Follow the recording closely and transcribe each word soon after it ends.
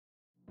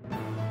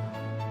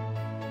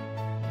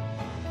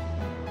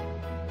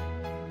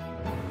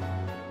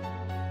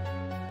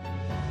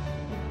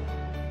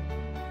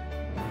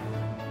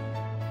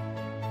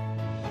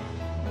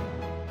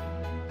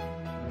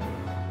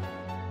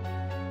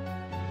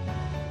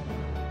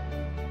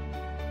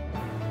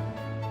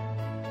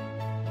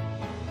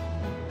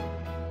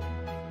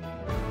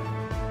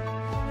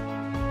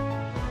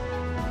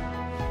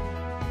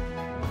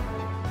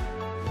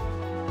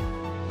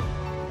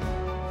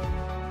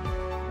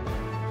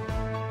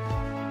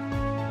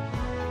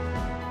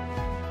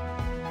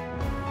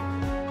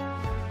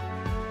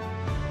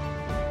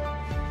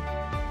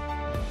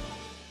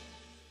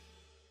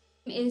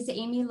is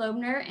Amy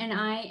Loebner, and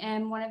I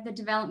am one of the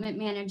development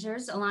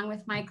managers, along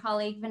with my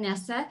colleague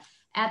Vanessa,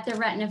 at the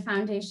Retina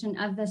Foundation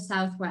of the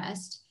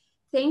Southwest.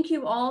 Thank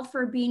you all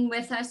for being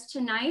with us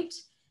tonight.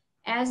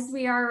 As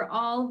we are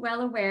all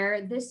well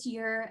aware, this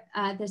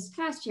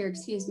past year,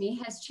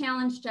 has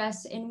challenged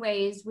us in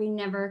ways we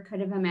never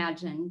could have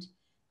imagined.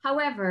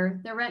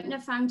 However, the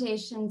Retina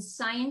Foundation's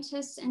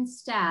scientists and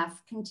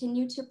staff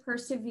continue to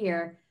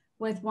persevere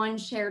with one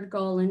shared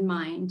goal in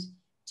mind: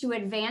 to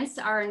advance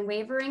our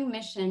unwavering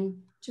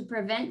mission to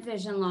prevent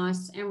vision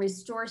loss and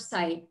restore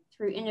sight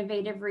through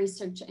innovative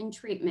research and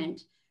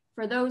treatment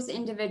for those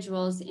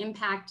individuals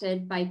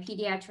impacted by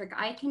pediatric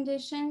eye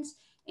conditions,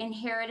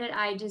 inherited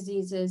eye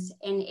diseases,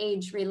 and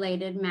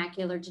age-related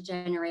macular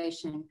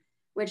degeneration,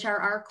 which are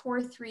our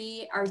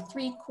three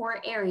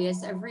core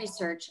areas of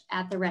research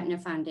at the Retina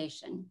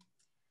Foundation.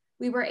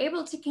 We were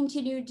able to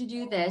continue to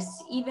do this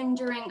even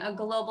during a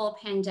global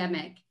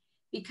pandemic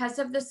because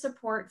of the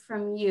support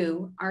from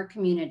you, our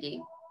community.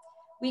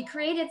 We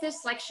created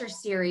this lecture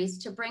series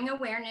to bring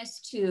awareness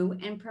to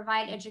and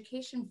provide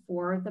education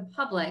for the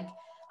public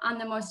on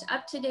the most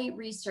up-to-date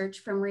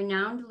research from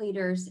renowned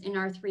leaders in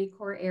our three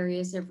core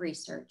areas of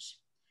research.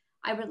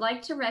 I would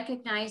like to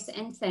recognize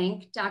and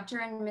thank Dr.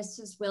 and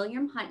Mrs.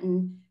 William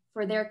Hutton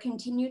for their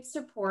continued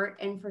support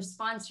and for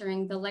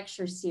sponsoring the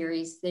lecture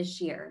series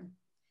this year.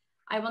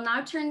 I will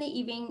now turn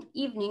the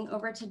evening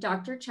over to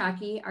Dr.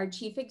 Chalky, our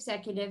Chief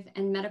Executive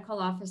and Medical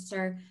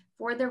Officer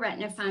for the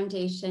Retina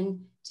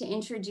Foundation, to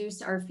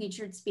introduce our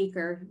featured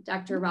speaker,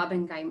 Dr.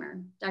 Robyn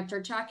Guymer.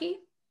 Dr. Chalky?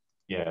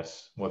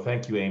 Yes, well,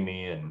 thank you,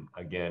 Amy. And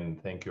again,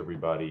 thank you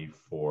everybody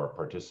for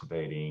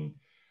participating.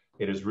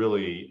 It is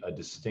really a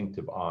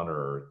distinctive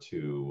honor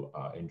to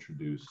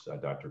introduce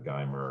Dr.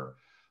 Guymer.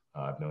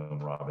 I've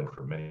known Robyn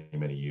for many,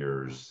 many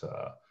years.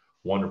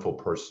 Wonderful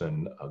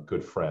person, a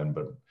good friend,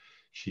 but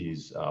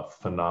she's a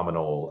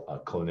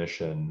phenomenal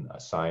clinician,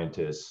 a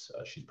scientist.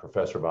 She's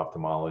Professor of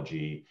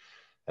Ophthalmology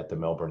at the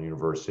Melbourne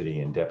University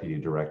and Deputy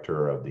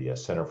Director of the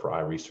Centre for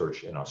Eye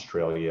Research in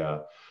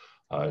Australia.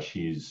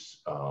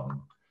 She's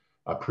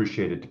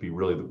appreciated to be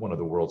really one of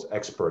the world's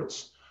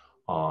experts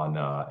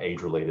on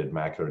age-related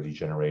macular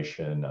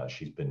degeneration.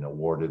 She's been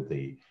awarded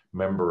the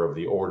Member of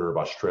the Order of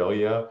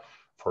Australia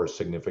for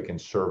significant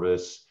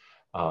service,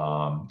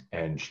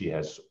 and she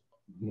has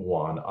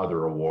won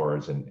other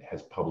awards and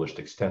has published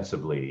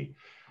extensively.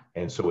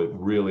 And so it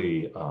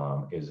really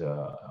is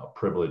a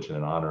privilege and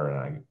an honor, and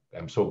I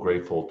am so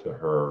grateful to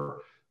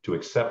her to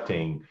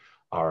accepting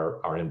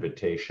our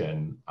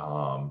invitation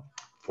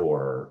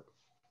for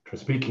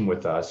speaking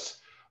with us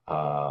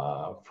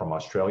from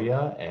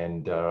Australia.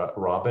 And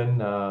Robyn,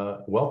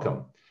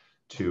 welcome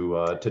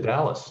to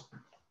Dallas.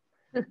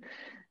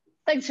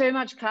 Thanks very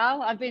much,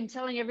 Carl. I've been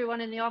telling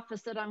everyone in the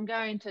office that I'm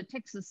going to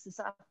Texas this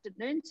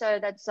afternoon, so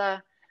that's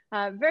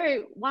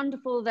very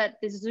wonderful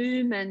that this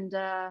Zoom and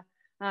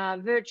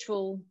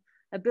virtual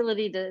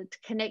ability to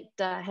connect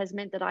has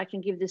meant that I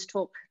can give this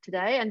talk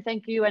today. And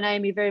thank you and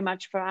Amy very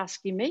much for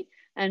asking me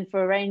and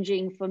for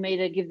arranging for me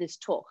to give this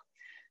talk.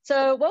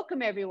 So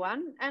welcome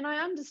everyone. And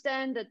I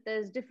understand that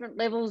there's different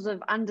levels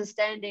of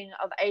understanding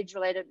of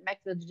age-related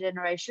macular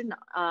degeneration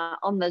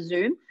on the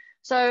Zoom.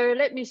 So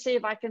let me see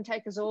if I can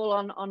take us all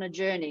on a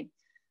journey.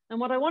 And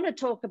what I want to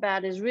talk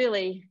about is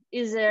really,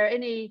 is there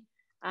any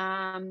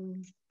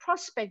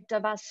prospect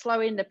of us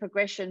slowing the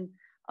progression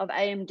of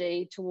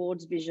AMD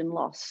towards vision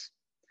loss?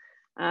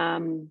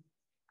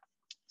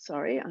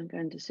 Sorry, I'm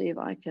going to see if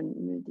I can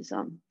move this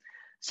on.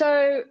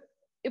 So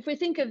if we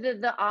think of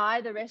the eye,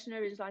 the retina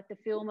is like the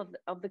film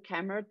of the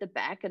camera at the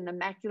back, and the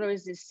macula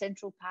is this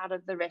central part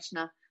of the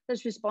retina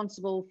that's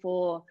responsible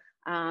for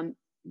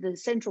the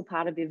central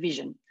part of your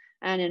vision.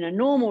 And in a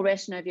normal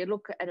retina, if you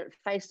look at it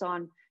face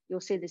on, you'll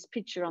see this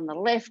picture on the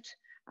left,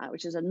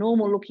 which is a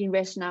normal looking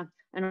retina,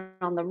 and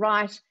on the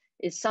right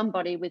is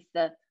somebody with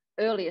the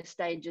earlier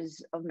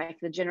stages of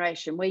macular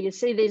degeneration, where you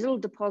see these little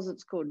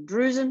deposits called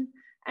drusen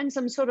and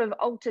some sort of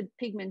altered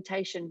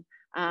pigmentation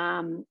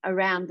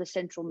around the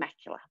central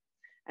macula.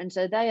 And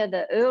so they are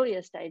the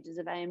earlier stages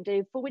of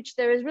AMD for which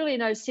there is really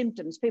no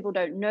symptoms. People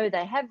don't know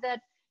they have that.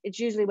 It's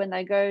usually when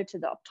they go to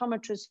the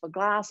optometrist for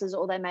glasses,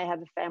 or they may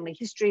have a family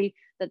history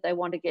that they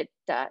want to get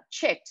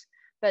checked.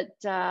 But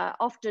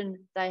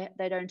often they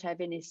don't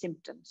have any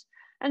symptoms.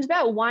 And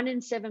about 1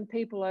 in 7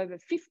 people over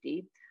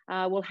 50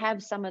 will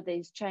have some of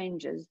these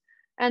changes.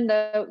 And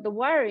the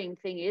worrying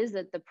thing is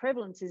that the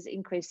prevalence is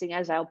increasing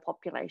as our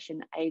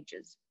population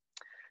ages.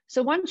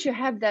 So once you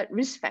have that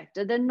risk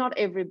factor, then not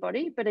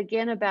everybody, but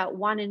again, about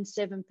 1 in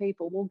 7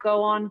 people will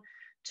go on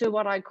to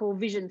what I call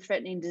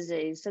vision-threatening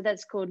disease. So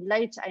that's called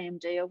late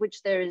AMD, of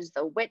which there is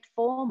the wet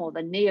form or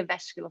the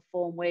neovascular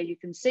form, where you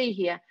can see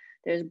here,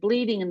 there's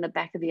bleeding in the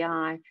back of the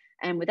eye,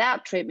 and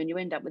without treatment, you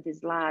end up with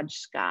this large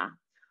scar.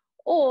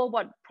 Or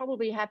what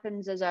probably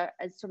happens as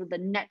sort of the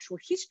natural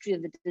history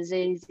of the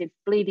disease, if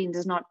bleeding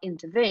does not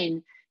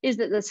intervene, is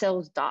that the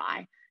cells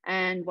die.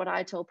 And what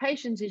I tell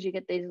patients is you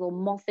get these little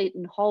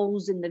moth-eaten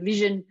holes in the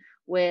vision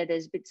where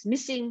there's bits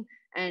missing.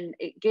 And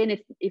again,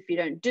 if you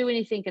don't do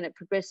anything and it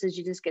progresses,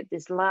 you just get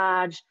this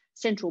large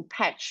central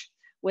patch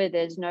where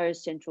there's no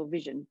central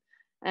vision.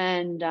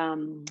 And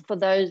for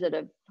those that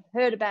have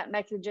heard about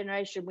macular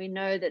degeneration, we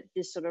know that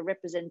this sort of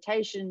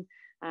representation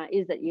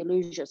is that you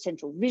lose your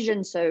central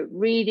vision. So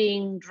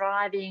reading,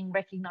 driving,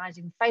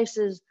 recognizing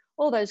faces,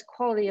 all those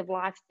quality of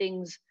life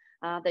things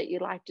that you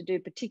like to do,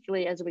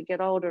 particularly as we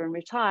get older and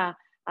retire,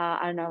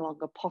 are no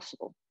longer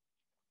possible.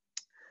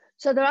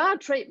 So there are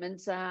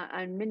treatments,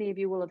 and many of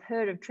you will have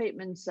heard of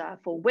treatments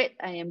for wet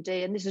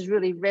AMD, and this has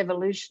really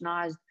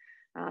revolutionized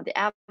the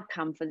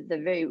outcome for the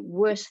very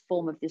worst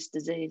form of this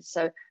disease.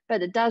 So,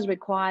 but it does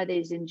require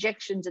these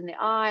injections in the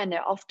eye, and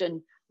they're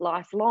often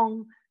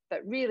lifelong,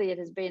 but really it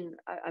has been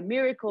a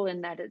miracle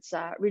in that it's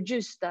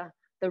reduced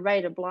the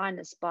rate of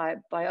blindness by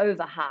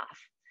over half.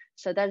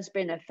 So that's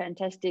been a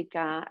fantastic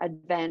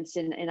advance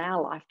in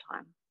our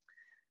lifetime.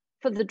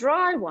 For the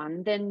dry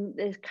one, then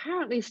there's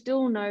currently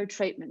still no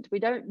treatment. We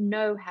don't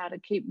know how to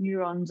keep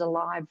neurons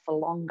alive for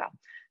longer.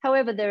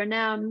 However, there are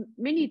now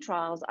many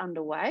trials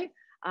underway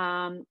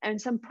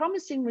and some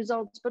promising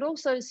results, but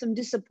also some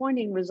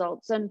disappointing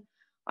results. And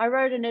I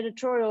wrote an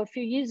editorial a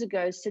few years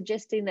ago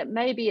suggesting that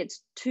maybe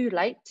it's too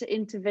late to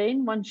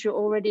intervene once you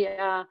already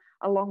are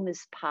along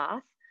this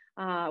path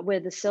where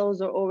the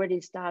cells are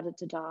already started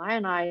to die.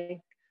 And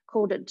I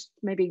called it,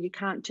 maybe you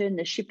can't turn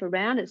the ship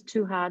around. It's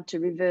too hard to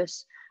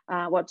reverse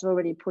what's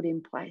already put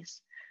in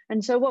place.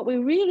 And so what we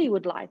really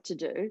would like to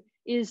do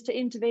is to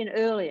intervene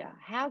earlier.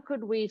 How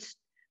could we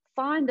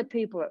find the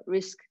people at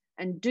risk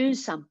and do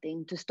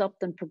something to stop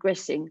them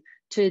progressing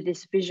to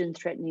this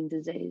vision-threatening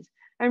disease?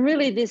 And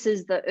really, this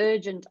is the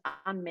urgent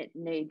unmet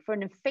need for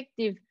an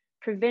effective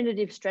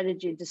preventative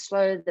strategy to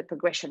slow the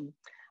progression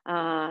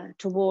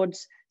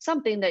towards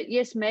something that,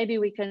 yes, maybe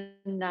we can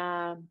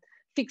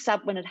fix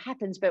up when it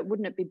happens, but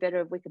wouldn't it be better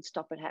if we could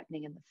stop it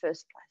happening in the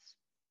first place?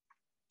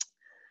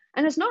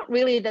 And it's not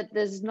really that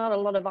there's not a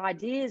lot of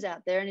ideas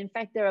out there. And in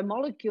fact, there are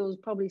molecules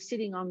probably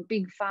sitting on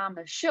big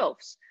pharma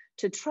shelves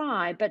to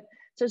try. But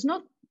so it's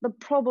not the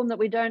problem that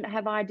we don't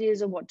have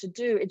ideas of what to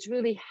do. It's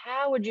really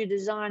how would you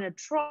design a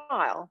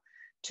trial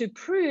to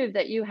prove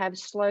that you have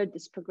slowed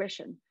this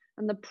progression?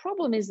 And the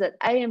problem is that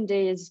AMD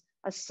is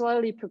a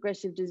slowly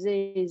progressive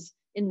disease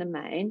in the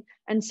main.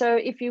 And so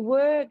if you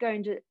were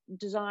going to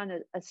design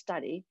a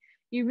study,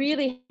 you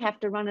really have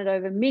to run it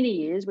over many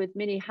years with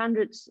many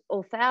hundreds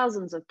or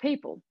thousands of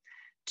people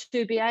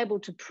to be able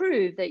to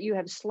prove that you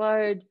have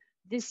slowed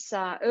this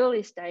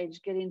early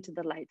stage get into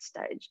the late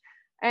stage.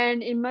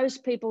 And in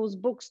most people's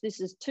books, this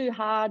is too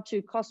hard,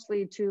 too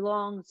costly, too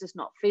long, it's just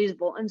not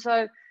feasible. And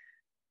so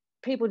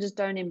people just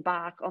don't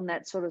embark on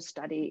that sort of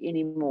study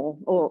anymore,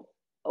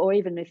 or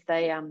even if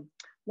they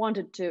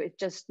wanted to, it's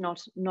just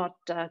not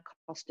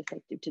cost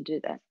effective to do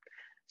that.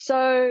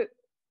 So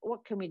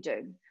what can we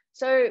do?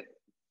 So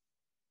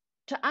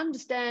to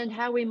understand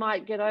how we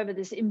might get over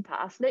this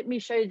impasse, let me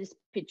show you this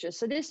picture.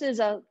 So this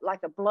is like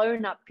a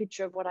blown up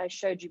picture of what I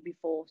showed you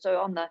before. So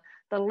on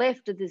the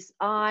left of this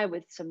eye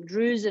with some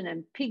drusen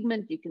and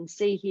pigment, you can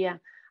see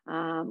here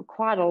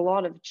quite a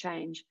lot of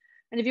change.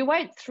 And if you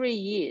wait 3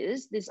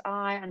 years, this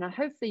eye, and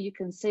hopefully you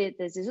can see it,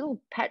 there's this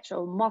little patch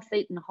of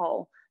moth-eaten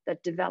hole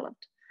that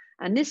developed.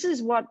 And this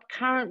is what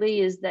currently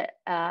is that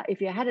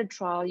if you had a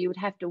trial, you would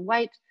have to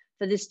wait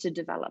for this to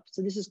develop.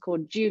 So this is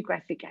called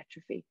geographic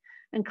atrophy.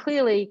 And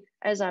clearly,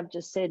 as I've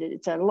just said,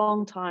 it's a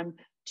long time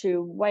to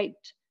wait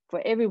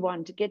for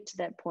everyone to get to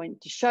that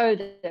point to show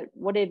that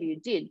whatever you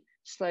did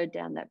slowed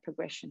down that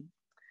progression.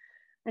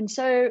 And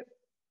so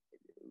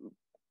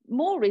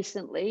more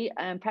recently,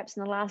 perhaps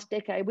in the last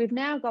decade, we've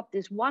now got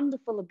this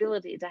wonderful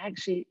ability to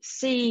actually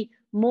see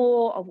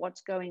more of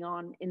what's going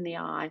on in the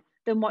eye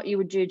than what you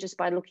would do just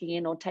by looking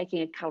in or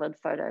taking a colored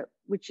photo,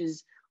 which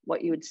is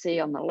what you would see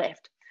on the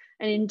left.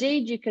 And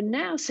indeed, you can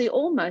now see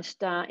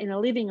almost in a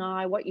living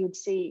eye what you would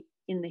see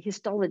in the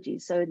histology.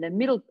 So in the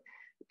middle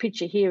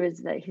picture here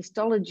is the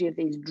histology of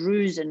these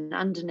drusen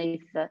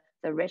underneath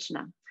the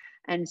retina.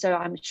 And so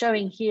I'm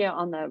showing here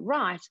on the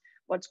right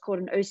what's called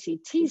an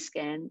OCT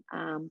scan,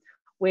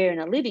 where in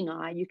a living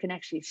eye, you can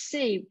actually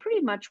see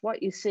pretty much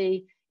what you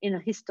see in a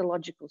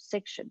histological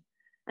section.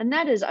 And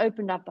that has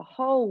opened up a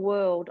whole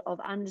world of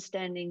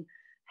understanding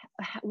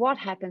what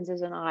happens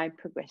as an eye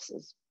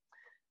progresses.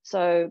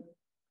 So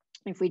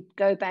if we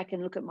go back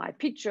and look at my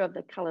picture of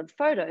the colored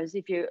photos,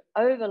 if you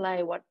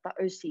overlay what the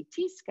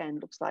OCT scan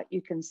looks like,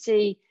 you can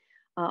see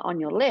on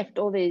your left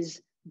all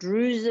these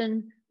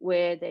drusen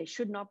where there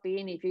should not be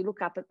any. If you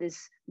look up at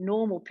this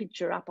normal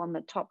picture up on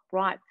the top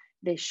right,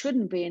 there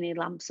shouldn't be any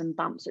lumps and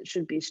bumps. It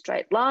should be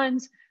straight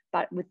lines.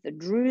 But with the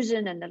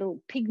drusen and the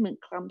little pigment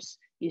clumps,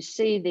 you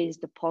see these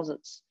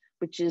deposits,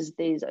 which is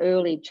these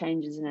early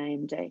changes in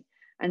AMD.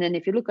 And then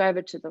if you look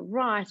over to the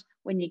right,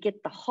 when you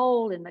get the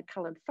hole in the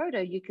colored photo,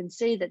 you can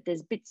see that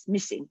there's bits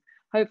missing.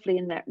 Hopefully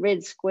in that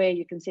red square,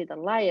 you can see the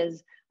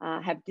layers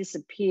have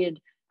disappeared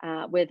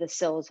where the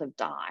cells have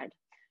died.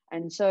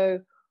 And so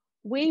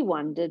we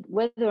wondered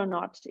whether or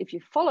not, if you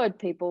followed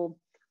people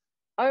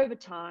over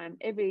time,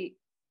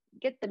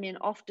 get them in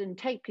often,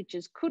 take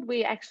pictures, could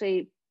we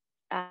actually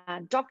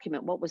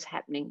document what was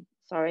happening?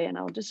 Sorry, and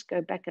I'll just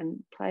go back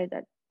and play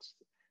that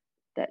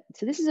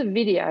So this is a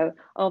video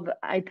of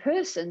a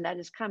person that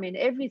has come in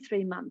every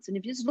 3 months. And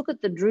if you just look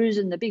at the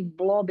drusen, the big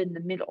blob in the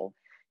middle,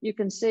 you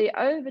can see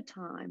over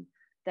time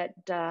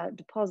that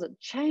deposit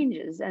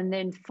changes and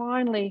then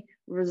finally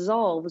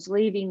resolves,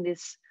 leaving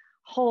this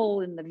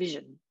hole in the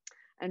vision.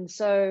 And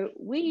so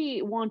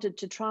we wanted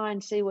to try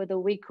and see whether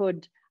we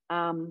could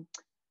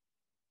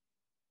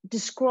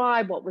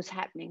describe what was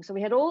happening. So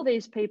we had all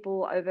these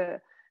people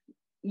over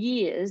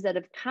years that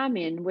have come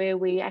in where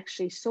we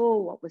actually saw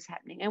what was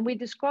happening. And we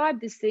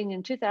described this thing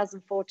in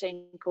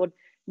 2014 called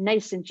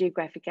nascent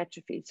geographic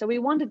atrophy. So we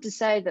wanted to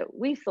say that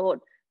we thought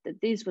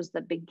that this was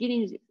the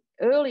beginnings,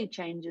 early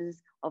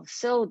changes of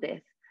cell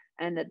death,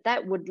 and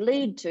that would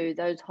lead to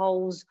those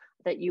holes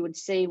that you would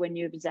see when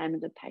you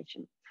examined a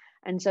patient.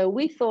 And so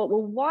we thought,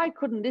 well, why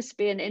couldn't this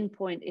be an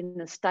endpoint in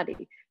the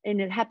study?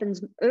 And it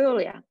happens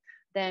earlier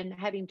than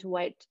having to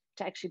wait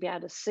to actually be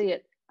able to see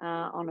it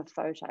on a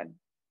photo.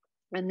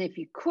 And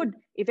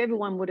if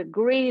everyone would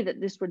agree that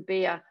this would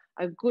be a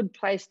good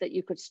place that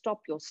you could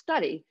stop your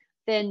study,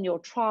 then your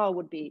trial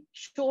would be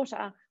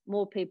shorter,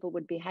 more people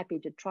would be happy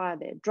to try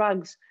their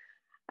drugs.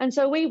 And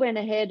so we went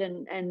ahead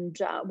and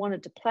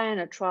wanted to plan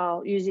a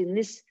trial using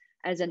this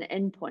as an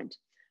endpoint.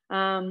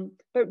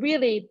 But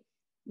really,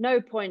 no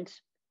point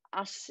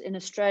us in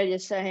Australia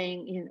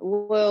saying, in the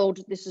world,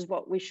 this is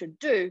what we should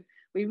do.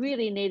 We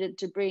really needed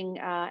to bring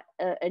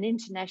an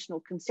international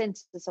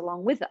consensus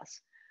along with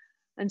us.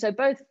 And so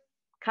both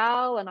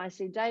Carl, and I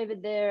see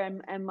David there,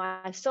 and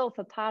myself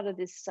are part of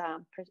this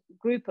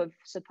group of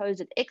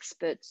supposed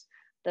experts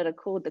that are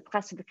called the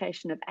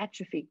Classification of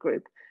Atrophy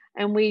Group.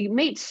 And we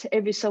meet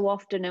every so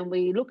often and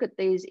we look at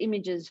these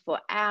images for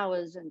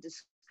hours and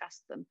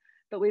discuss them.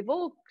 But we've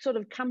all sort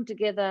of come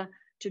together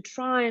to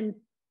try and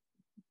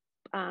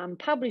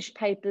publish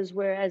papers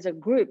where, as a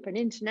group, an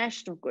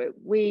international group,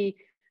 we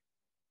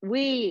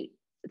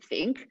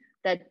think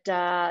that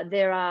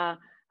there are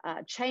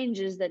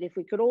changes that if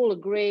we could all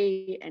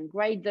agree and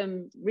grade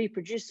them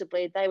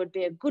reproducibly, they would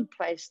be a good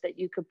place that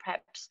you could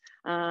perhaps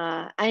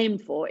aim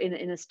for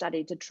in a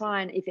study to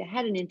try and, if you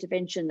had an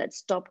intervention that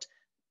stopped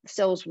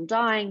cells from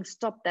dying,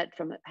 stopped that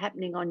from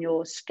happening on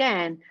your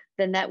scan,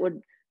 then that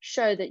would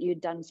show that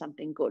you'd done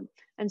something good.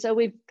 And so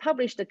we've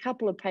published a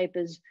couple of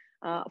papers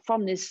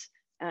from this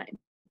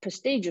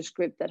prestigious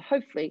group that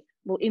hopefully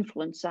will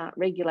influence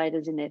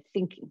regulators in their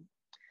thinking.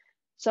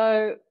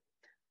 So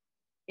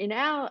in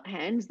our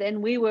hands,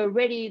 then we were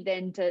ready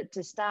then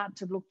to start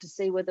to look to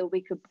see whether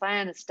we could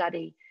plan a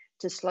study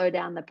to slow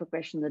down the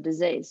progression of the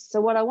disease.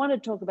 So what I want to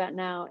talk about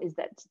now is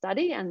that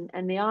study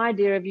and the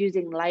idea of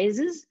using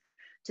lasers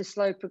to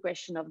slow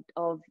progression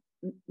of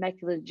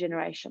macular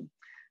degeneration.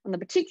 And the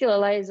particular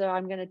laser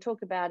I'm going to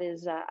talk about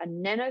is a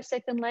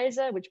nanosecond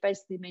laser, which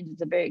basically means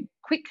it's a very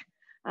quick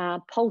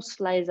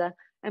pulse laser.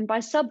 And by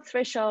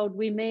sub-threshold,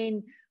 we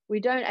mean we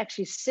don't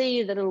actually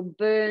see the little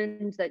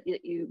burns that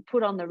you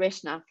put on the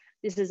retina.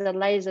 This is a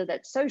laser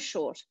that's so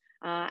short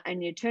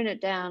and you turn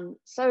it down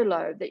so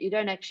low that you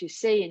don't actually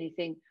see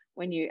anything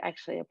when you're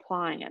actually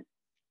applying it.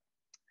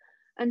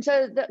 And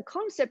so the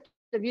concept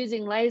of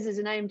using lasers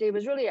in AMD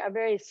was really a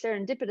very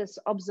serendipitous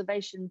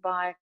observation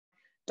by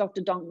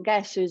Dr. Don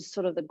Gass, who's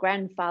sort of the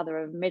grandfather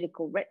of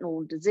medical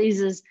retinal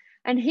diseases.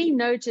 And he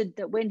noted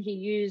that when he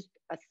used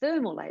a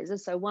thermal laser,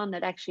 so one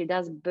that actually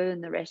does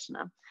burn the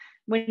retina,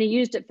 when he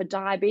used it for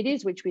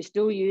diabetes, which we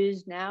still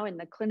use now in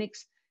the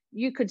clinics,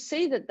 you could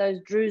see that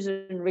those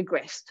drusen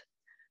regressed.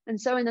 And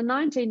so in the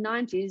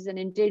 1990s, and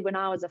indeed when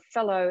I was a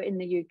fellow in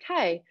the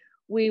UK,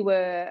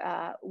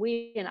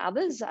 we and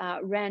others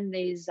ran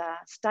these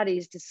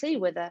studies to see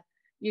whether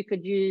you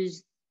could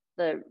use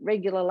the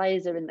regular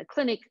laser in the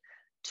clinic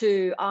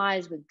to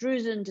eyes with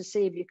drusen to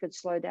see if you could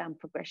slow down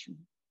progression.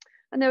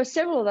 And there were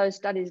several of those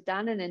studies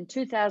done. And in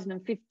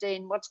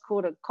 2015, what's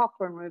called a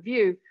Cochrane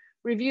review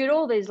reviewed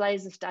all these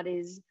laser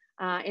studies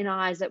in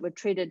eyes that were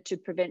treated to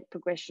prevent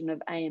progression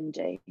of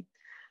AMD.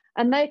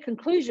 And their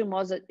conclusion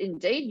was that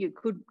indeed you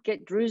could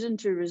get drusen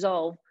to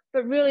resolve,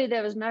 but really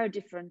there was no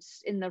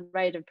difference in the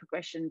rate of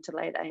progression to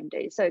late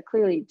AMD. So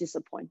clearly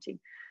disappointing.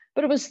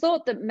 But it was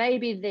thought that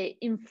maybe the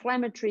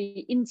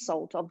inflammatory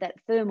insult of that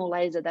thermal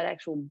laser, that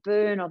actual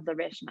burn of the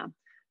retina,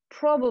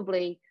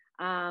 probably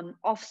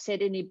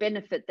offset any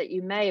benefit that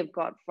you may have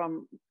got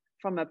from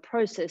a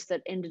process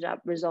that ended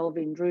up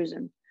resolving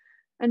drusen.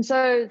 And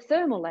so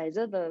thermal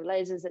laser, the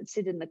lasers that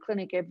sit in the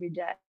clinic every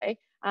day,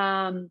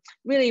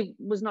 really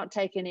was not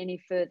taken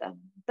any further.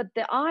 But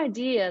the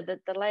idea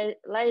that the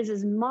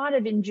lasers might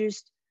have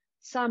induced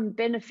some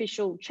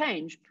beneficial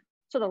change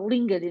sort of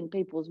lingered in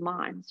people's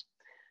minds.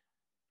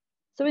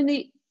 So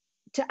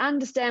to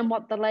understand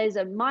what the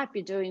laser might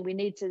be doing, we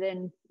need to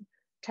then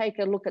take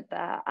a look at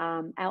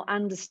our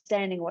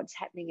understanding what's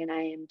happening in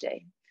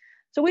AMD.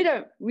 So we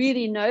don't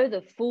really know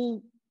the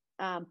full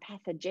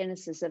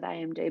pathogenesis of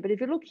AMD, but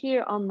if you look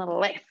here on the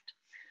left,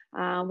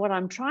 what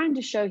I'm trying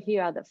to show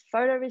here are the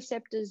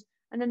photoreceptors,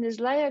 and then this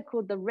layer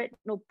called the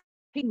retinal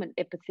pigment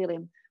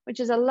epithelium, which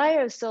is a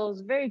layer of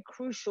cells very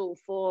crucial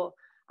for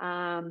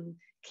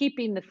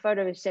keeping the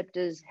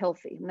photoreceptors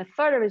healthy. And the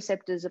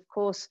photoreceptors, of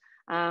course,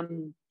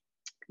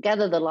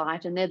 gather the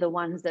light, and they're the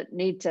ones that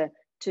need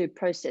to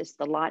process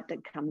the light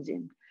that comes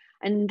in.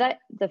 And that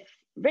the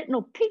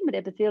retinal pigment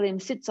epithelium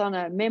sits on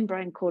a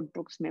membrane called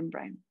Brooks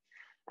membrane.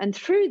 And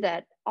through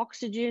that,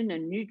 oxygen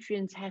and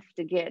nutrients have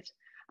to get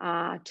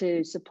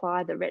to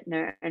supply the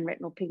retina and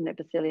retinal pigment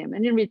epithelium.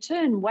 And in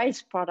return,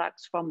 waste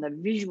products from the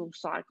visual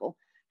cycle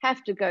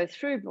have to go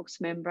through Brooks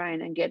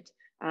membrane and get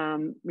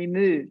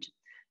removed.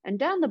 And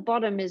down the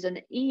bottom is an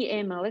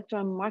EM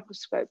electron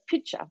microscope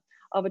picture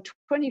of a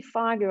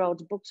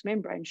 25-year-old's Brooks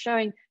membrane,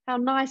 showing how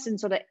nice and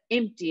sort of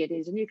empty it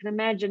is. And you can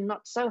imagine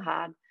not so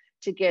hard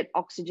to get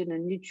oxygen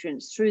and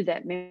nutrients through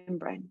that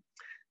membrane.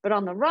 But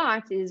on the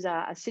right is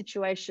a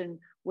situation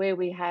where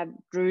we have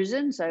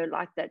drusen, so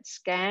like that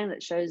scan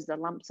that shows the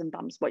lumps and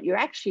bumps. What you're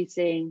actually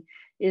seeing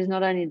is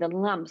not only the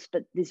lumps,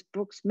 but this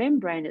Brooks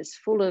membrane is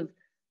full of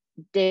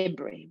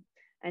debris.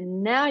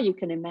 And now you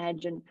can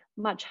imagine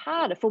much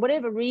harder, for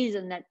whatever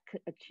reason that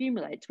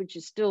accumulates, which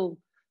is still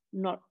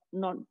not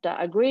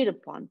agreed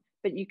upon,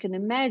 but you can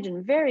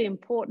imagine very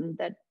important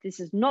that this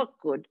is not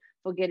good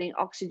for getting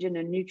oxygen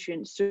and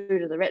nutrients through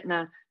to the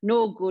retina,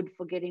 nor good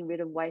for getting rid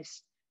of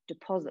waste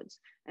deposits.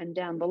 And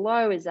down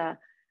below is a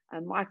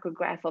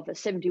micrograph of a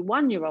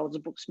 71-year-old's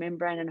Brooks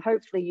membrane, and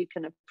hopefully you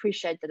can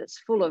appreciate that it's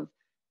full of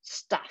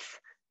stuff,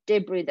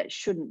 debris that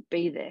shouldn't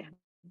be there.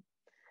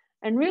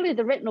 And really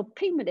the retinal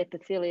pigment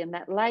epithelium,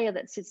 that layer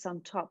that sits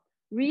on top,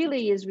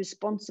 really is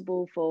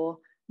responsible for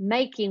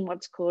making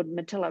what's called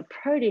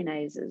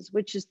metalloproteinases,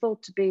 which is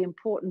thought to be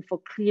important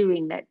for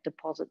clearing that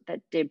deposit,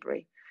 that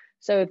debris.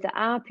 So if the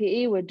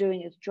RPE were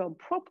doing its job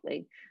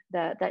properly,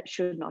 that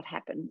should not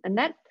happen. And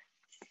that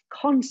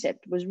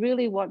concept was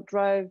really what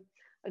drove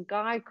a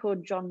guy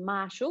called John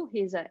Marshall.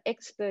 He's an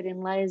expert in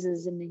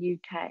lasers in the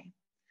UK.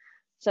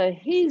 So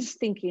his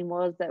thinking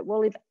was that,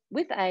 well, if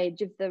with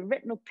age, if the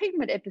retinal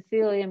pigment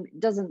epithelium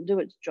doesn't do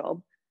its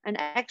job and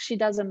actually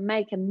doesn't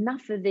make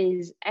enough of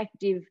these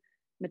active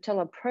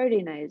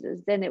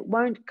metalloproteinases, then it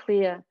won't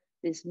clear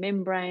this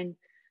membrane.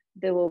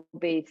 There will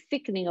be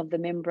thickening of the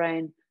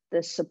membrane.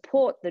 The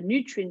support, the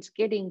nutrients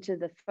getting to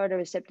the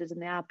photoreceptors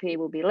and the RPE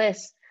will be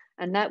less,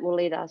 and that will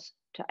lead us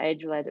to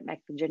age-related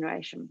macular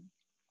degeneration.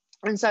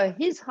 And so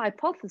his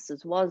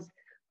hypothesis was,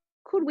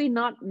 could we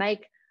not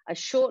make a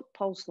short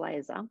pulse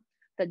laser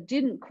that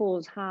didn't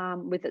cause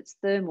harm with its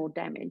thermal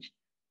damage,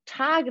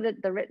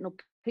 targeted the retinal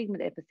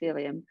pigment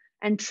epithelium,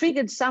 and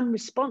triggered some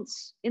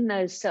response in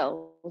those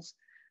cells,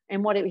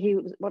 and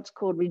what's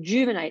called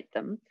rejuvenate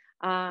them,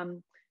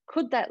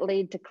 could that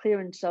lead to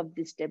clearance of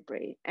this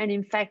debris? And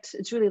in fact,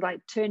 it's really like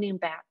turning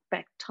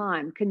back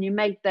time. Can you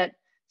make that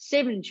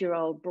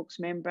 70-year-old Brooks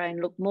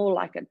membrane look more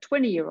like a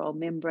 20-year-old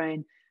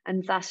membrane,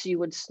 and thus you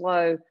would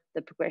slow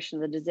the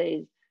progression of the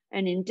disease?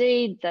 And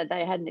indeed, that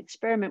they had an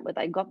experiment where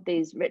they got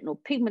these retinal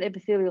pigment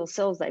epithelial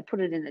cells, they put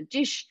it in a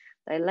dish,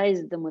 they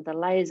lasered them with a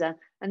laser,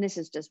 and this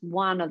is just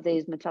one of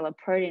these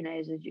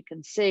metalloproteinases. You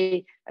can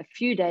see a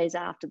few days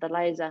after the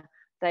laser,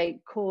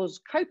 they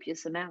cause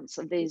copious amounts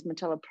of these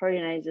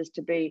metalloproteinases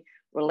to be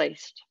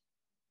released.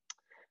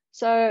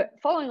 So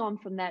following on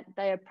from that,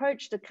 they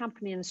approached a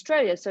company in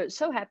Australia. So it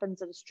so happens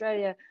that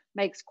Australia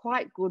makes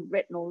quite good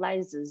retinal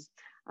lasers.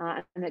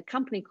 And a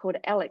company called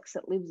Alex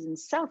that lives in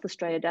South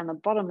Australia, down the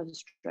bottom of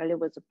Australia,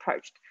 was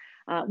approached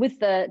with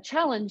the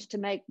challenge to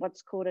make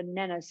what's called a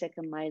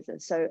nanosecond laser.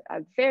 So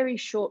a very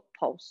short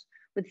pulse,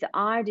 with the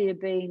idea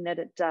being that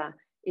it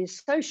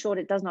is so short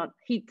it does not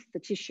heat the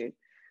tissue.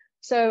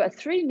 So a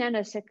 3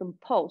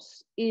 nanosecond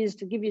pulse is,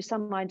 to give you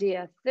some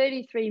idea,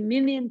 33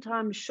 million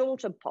times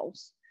shorter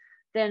pulse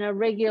than a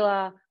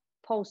regular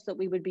pulse that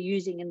we would be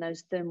using in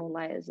those thermal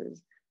lasers.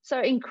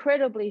 So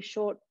incredibly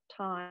short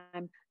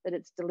time that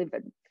it's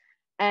delivered.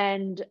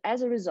 And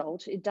as a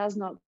result, it does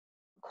not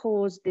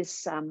cause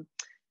this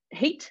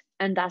heat,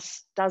 and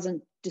thus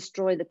doesn't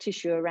destroy the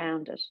tissue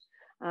around it.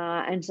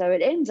 And so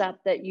it ends up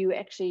that you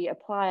actually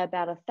apply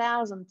about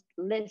 1,000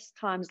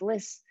 times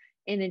less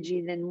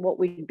energy than what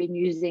we've been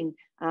using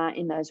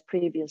in those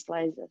previous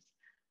lasers.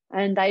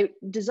 And they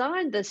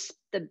designed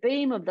the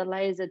beam of the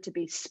laser to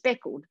be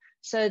speckled,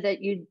 so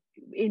that you,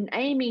 in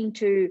aiming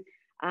to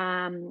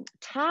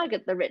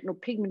target the retinal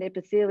pigment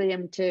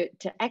epithelium to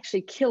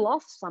actually kill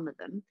off some of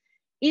them,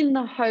 in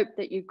the hope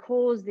that you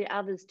cause the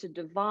others to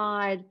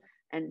divide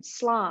and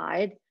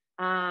slide,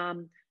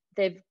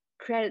 they've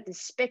created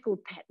this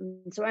speckled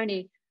pattern, so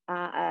only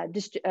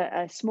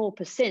a small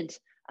percent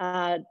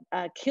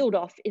killed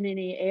off in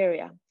any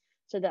area.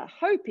 So the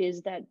hope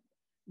is that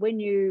when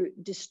you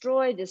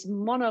destroy this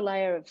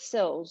monolayer of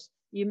cells,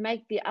 you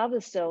make the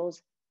other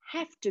cells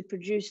have to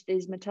produce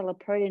these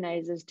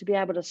metalloproteinases to be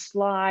able to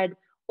slide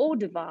or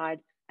divide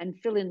and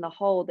fill in the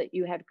hole that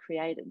you have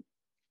created.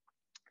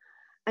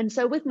 And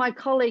so with my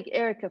colleague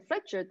Erica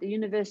Fletcher at the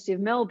University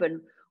of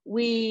Melbourne,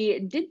 we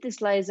did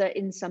this laser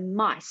in some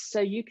mice.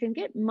 So you can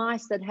get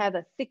mice that have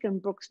a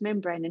thickened Brooks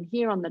membrane, and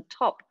here on the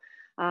top,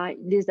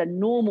 there's a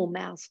normal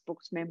mouse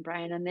Brooks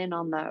membrane, and then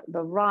on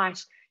the right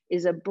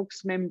is a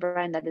Brooks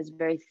membrane that is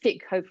very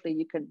thick. Hopefully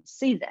you can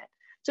see that.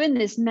 So in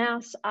this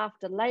mouse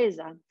after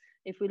laser,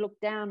 if we look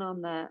down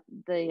on the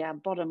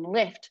bottom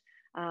left,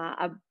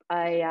 a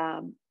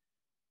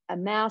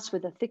mouse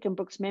with a thickened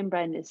Brooks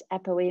membrane, this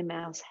ApoE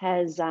mouse,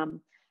 has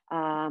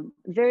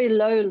very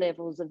low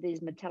levels of these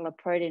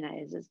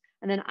metalloproteinases.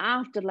 And then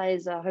after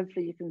laser,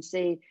 hopefully you can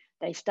see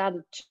they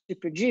started to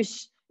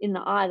produce in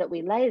the eye that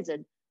we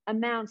lasered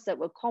amounts that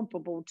were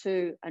comparable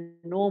to a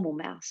normal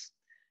mouse.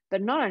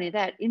 But not only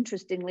that,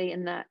 interestingly,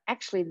 in the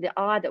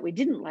eye that we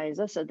didn't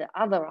laser, so the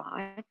other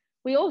eye,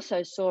 we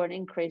also saw an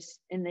increase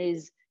in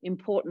these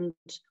important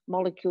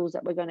molecules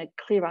that were going to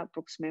clear up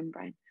Brooks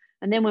membrane.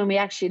 And then when we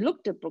actually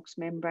looked at Brooks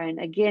membrane,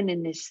 again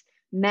in this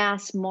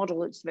mouse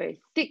model, it's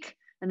very thick.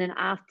 And then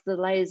after the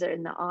laser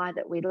in the eye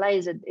that we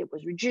lasered, it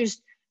was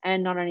reduced.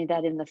 And not only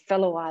that, in the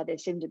fellow eye, there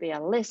seemed to be a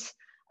less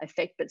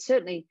effect, but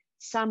certainly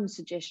some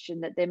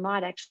suggestion that there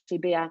might actually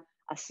be a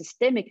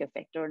systemic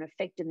effect or an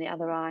effect in the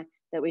other eye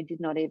that we did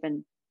not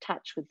even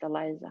touch with the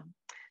laser.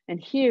 And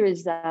here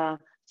is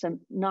some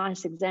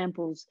nice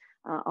examples.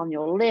 On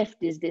your left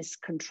is this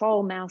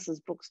control mouse's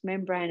Brooks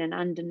membrane, and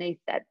underneath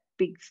that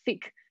big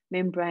thick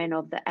membrane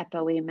of the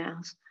ApoE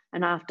mouse.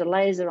 And after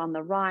laser on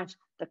the right,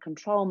 the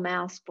control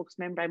mouse Brooks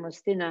membrane was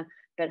thinner,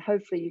 but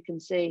hopefully you can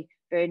see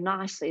very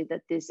nicely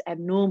that this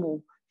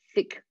abnormal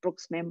thick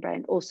Brooks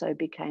membrane also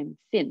became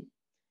thin.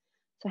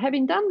 So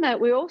having done that,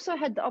 we also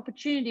had the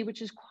opportunity,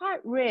 which is quite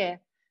rare,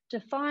 to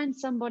find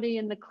somebody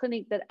in the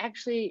clinic that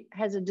actually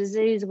has a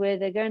disease where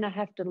they're going to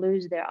have to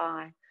lose their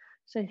eye.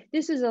 So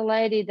this is a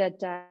lady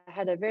that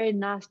had a very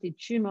nasty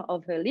tumor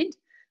of her lid,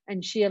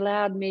 and she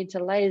allowed me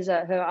to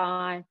laser her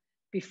eye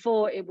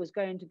before it was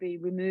going to be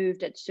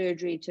removed at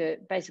surgery to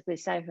basically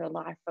save her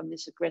life from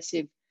this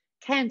aggressive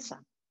cancer.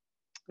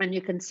 And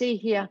you can see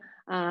here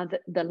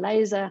the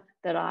laser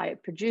that I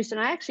produced,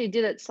 and I actually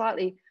did it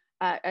slightly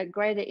at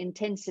greater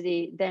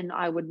intensity than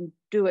I would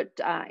do it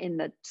in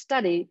the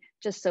study,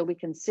 just so we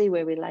can see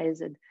where we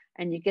lasered.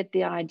 And you get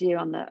the idea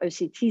on the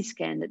OCT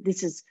scan that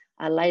this is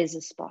a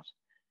laser spot.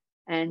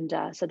 And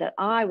so that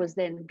eye was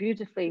then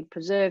beautifully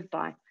preserved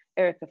by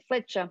Erica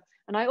Fletcher.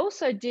 And I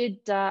also did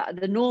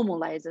the normal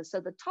laser. So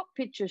the top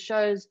picture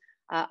shows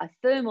a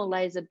thermal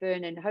laser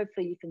burn, and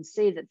hopefully you can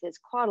see that there's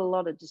quite a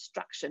lot of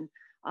destruction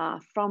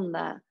from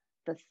the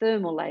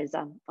thermal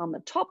laser on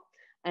the top.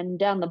 And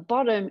down the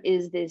bottom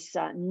is this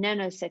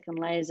nanosecond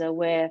laser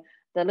where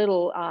the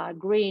little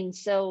green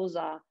cells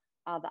are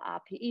the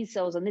RPE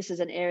cells, and this is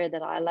an area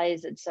that I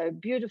lasered. So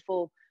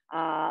beautiful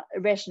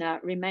retina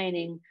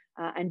remaining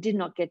and did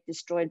not get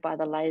destroyed by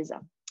the laser.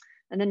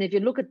 And then if you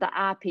look at the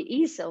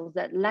RPE cells,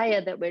 that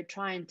layer that we're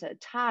trying to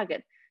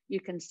target, you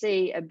can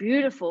see a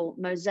beautiful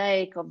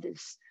mosaic of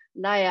this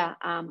layer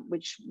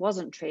which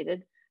wasn't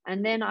treated.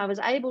 And then I was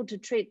able to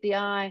treat the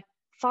eye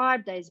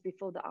 5 days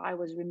before the eye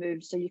was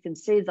removed. So you can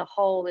see the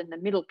hole in the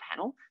middle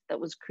panel that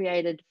was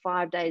created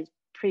 5 days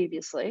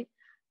previously.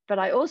 But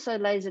I also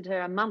lasered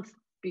her a month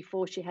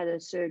before she had her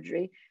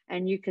surgery.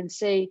 And you can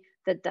see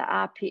that the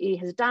RPE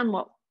has done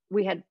what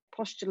we had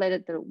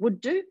postulated that it would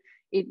do.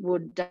 It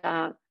would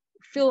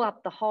fill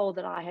up the hole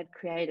that I had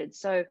created.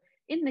 So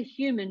in the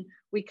human,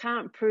 we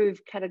can't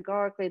prove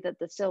categorically that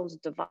the cells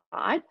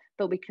divide,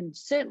 but we can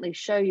certainly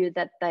show you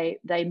that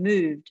they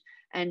moved.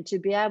 And to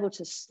be able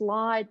to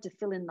slide to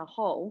fill in the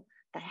hole,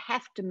 they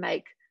have to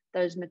make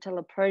those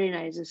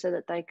metalloproteinases so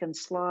that they can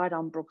slide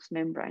on Brooks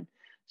membrane.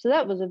 So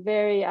that was a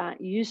very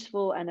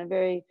useful and a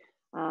very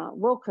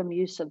welcome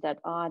use of that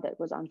eye that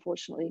was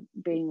unfortunately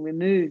being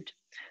removed.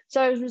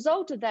 So as a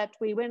result of that,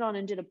 we went on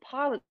and did a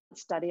pilot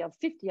study of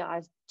 50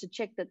 eyes to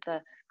check that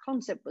the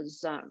concept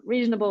was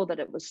reasonable, that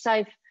it was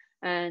safe.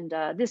 And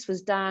this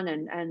was done,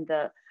 and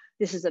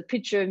this is a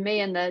picture of me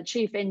and the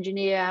chief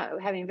engineer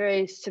having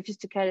very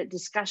sophisticated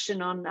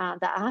discussion on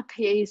the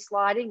RPE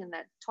sliding in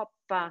that top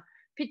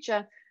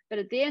picture. But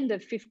at the end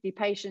of 50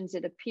 patients,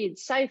 it appeared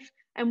safe.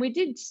 And we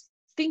did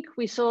think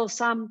we saw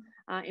some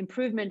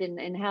improvement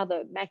in how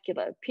the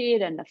macula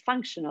appeared and the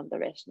function of the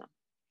retina.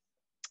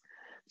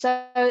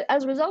 So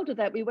as a result of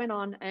that, we went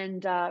on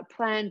and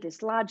planned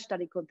this large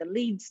study called the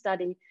LEAD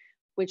study,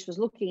 which was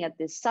looking at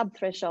this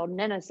sub-threshold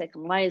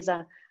nanosecond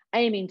laser,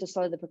 aiming to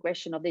slow the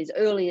progression of these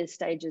earlier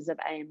stages of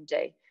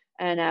AMD.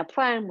 And our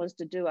plan was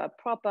to do a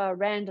proper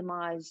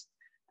randomized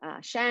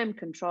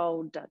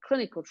sham-controlled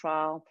clinical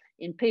trial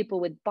in people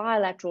with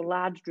bilateral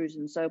large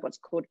drusen, so what's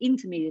called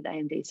intermediate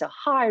AMD, so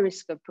high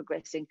risk of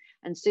progressing,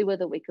 and see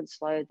whether we could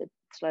slow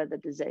the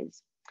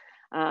disease.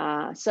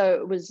 So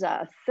it was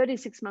a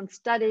 36-month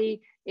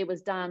study. It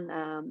was done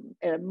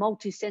in a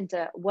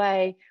multi-center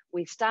way.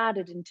 We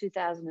started in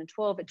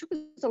 2012. It took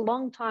us a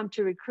long time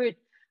to recruit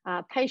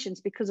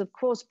patients because, of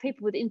course,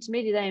 people with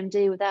intermediate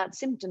AMD without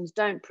symptoms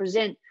don't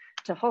present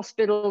to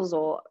hospitals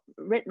or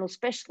retinal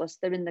specialists.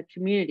 They're in the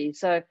community.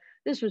 So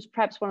this was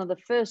perhaps one of the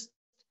first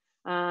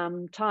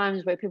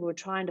times where people were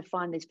trying to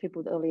find these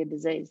people with earlier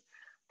disease.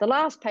 The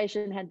last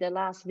patient had their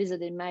last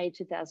visit in May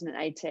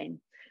 2018.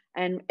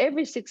 And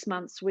every 6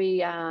 months,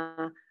 we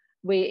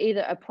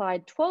either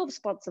applied 12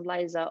 spots of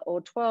laser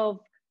or 12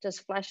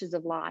 just flashes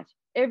of light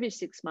every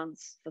 6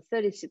 months for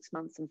 36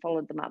 months and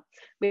followed them up.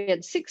 We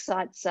had 6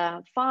 sites,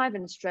 5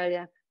 in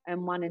Australia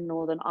and 1 in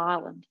Northern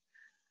Ireland.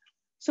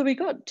 So we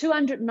got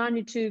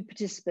 292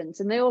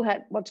 participants, and they all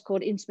had what's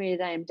called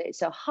intermediate AMD,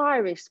 so high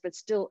risk, but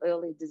still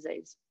early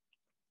disease.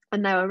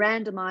 And they were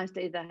randomized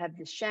to either have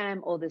this sham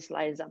or this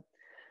laser.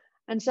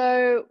 And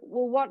so,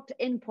 well, what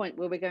endpoint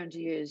were we going to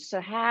use? So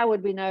how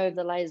would we know if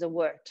the laser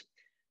worked?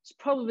 It's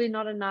probably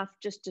not enough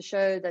just to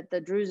show that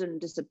the drusen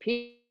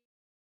disappeared,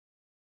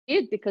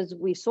 because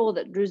we saw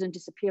that drusen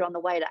disappear on the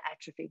way to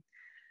atrophy.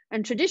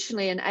 And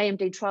traditionally in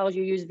AMD trials,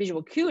 you use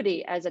visual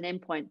acuity as an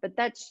endpoint, but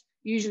that's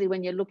usually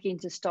when you're looking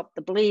to stop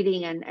the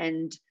bleeding,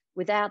 and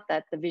without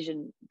that, the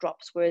vision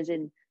drops. Whereas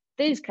in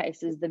these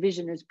cases, the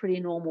vision is pretty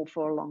normal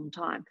for a long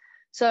time.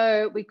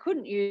 So we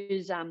couldn't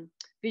use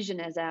vision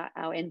as our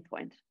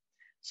endpoint.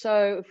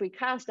 So if we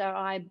cast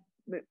our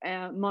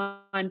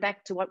mind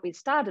back to what we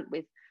started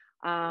with,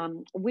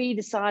 we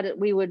decided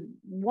we would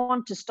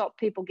want to stop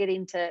people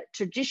getting to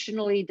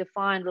traditionally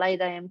defined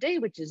late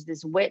AMD, which is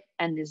this wet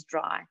and this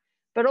dry.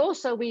 But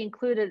also we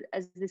included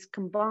as this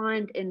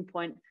combined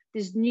endpoint,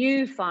 this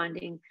new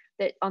finding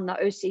that on the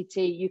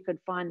OCT, you could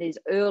find these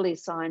early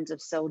signs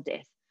of cell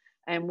death.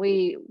 And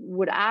we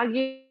would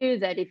argue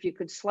that if you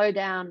could slow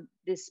down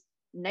this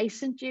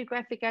nascent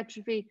geographic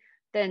atrophy,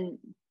 then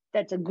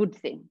that's a good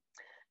thing.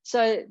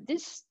 So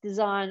this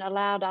design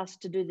allowed us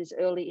to do this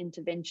early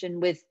intervention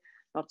with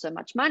not so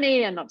much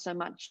money and not so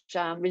much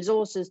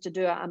resources to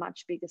do a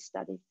much bigger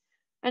study.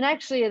 And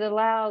actually it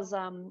allows,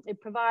 it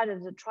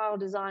provided a trial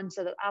design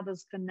so that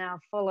others can now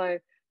follow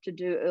to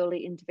do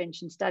early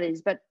intervention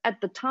studies. But at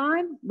the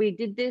time we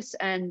did this,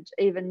 and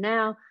even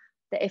now,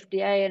 the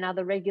FDA and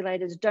other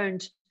regulators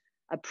don't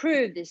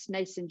approve this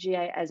nascent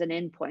GA as an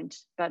endpoint.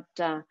 But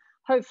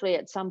hopefully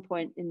at some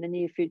point in the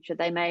near future,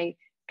 they may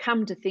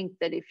come to think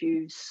that if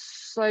you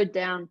slow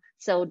down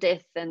cell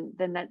death, then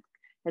that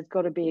has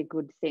got to be a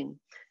good thing.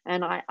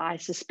 And I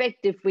suspect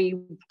if we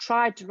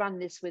tried to run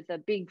this with a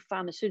big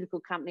pharmaceutical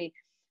company,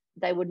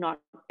 they would not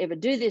ever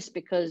do this,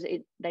 because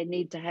they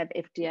need to have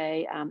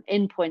FDA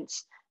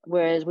endpoints,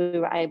 whereas we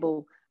were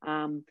able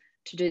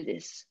to do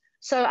this.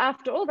 So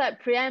after all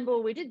that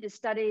preamble, we did this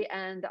study,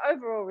 and the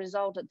overall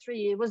result at 3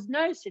 years was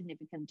no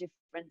significant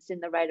difference in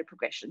the rate of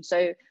progression.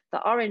 So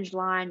the orange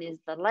line is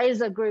the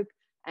laser group,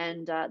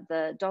 and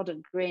the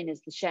dotted green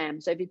is the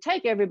sham. So if you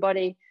take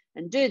everybody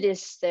and do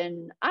this,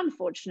 then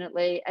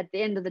unfortunately, at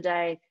the end of the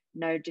day,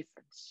 no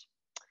difference.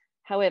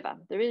 However,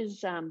 there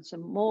is some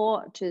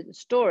more to the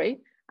story.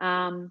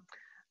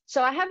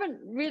 So I haven't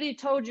really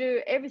told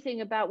you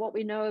everything about what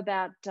we know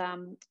about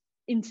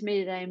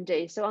intermediate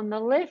AMD. So on the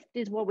left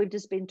is what we've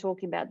just been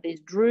talking about,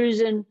 these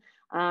drusen,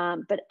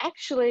 but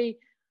actually,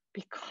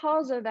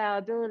 because of our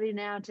ability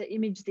now to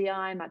image the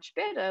eye much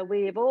better,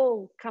 we have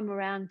all come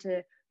around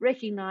to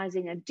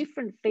recognizing a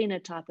different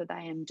phenotype of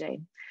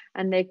AMD.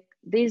 And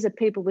these are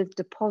people with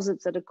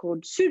deposits that are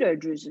called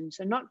pseudodrusen.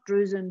 So not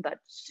drusen, but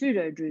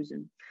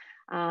pseudodrusen.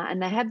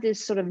 And they have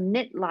this sort of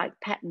net-like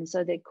pattern,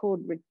 so they're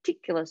called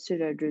reticular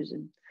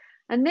pseudodrusen.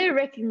 And they're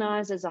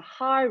recognized as a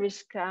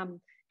high-risk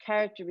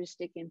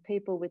characteristic in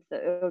people with the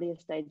earlier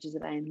stages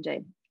of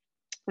AMD.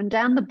 And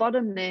down the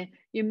bottom there,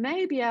 you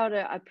may be able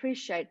to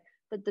appreciate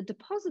that the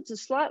deposits are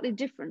slightly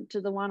different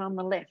to the one on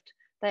the left.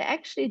 They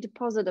actually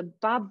deposit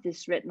above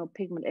this retinal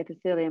pigment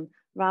epithelium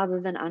rather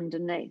than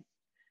underneath.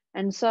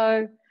 And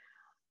so,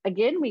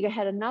 again, we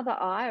had another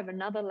eye of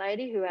another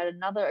lady who had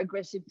another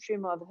aggressive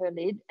tumor of her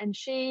lid, and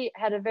she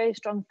had a very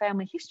strong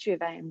family history of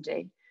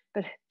AMD,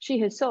 but she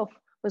herself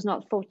was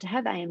not thought to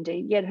have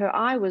AMD, yet her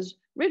eye was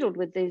riddled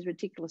with these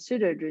reticular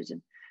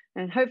pseudodrusen.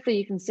 And hopefully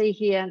you can see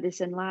here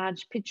this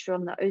enlarged picture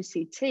on the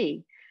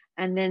OCT,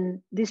 and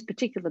then this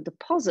particular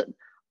deposit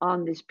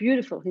on this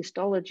beautiful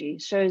histology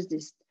shows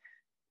this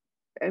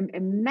a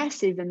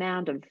massive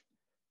amount of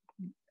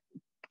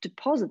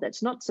deposit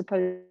that's not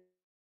supposed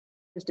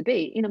to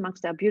be in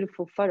amongst our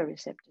beautiful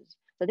photoreceptors.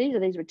 So these are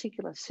these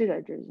reticular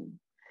pseudodrusen.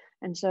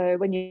 And so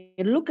when you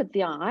look at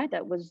the eye,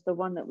 that was the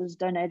one that was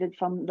donated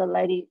from the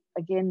lady,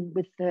 again,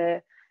 with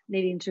the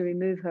needing to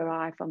remove her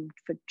eye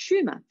for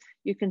tumor,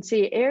 you can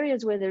see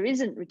areas where there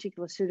isn't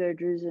reticular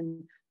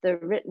pseudodrusen, the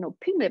retinal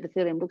pigment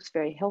epithelium looks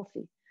very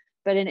healthy.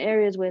 But in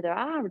areas where there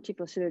are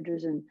reticular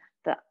pseudodrusen,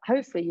 that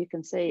hopefully you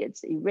can see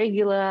it's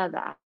irregular,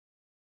 the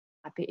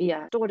RPE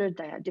are distorted,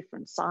 they are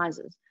different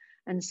sizes.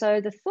 And so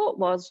the thought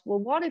was, well,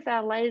 what if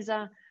our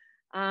laser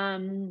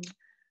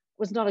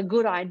was not a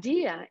good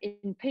idea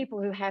in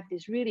people who have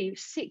this really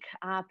sick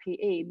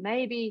RPE?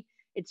 Maybe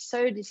it's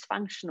so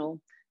dysfunctional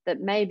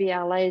that maybe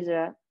our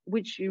laser,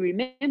 which you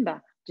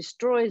remember,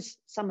 destroys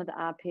some of the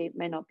RPE,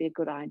 may not be a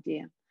good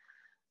idea.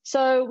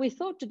 So we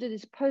thought to do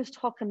this post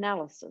hoc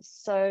analysis.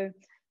 So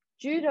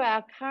due to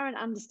our current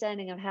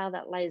understanding of how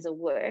that laser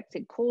works,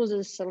 it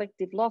causes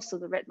selective loss of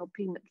the retinal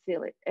pigment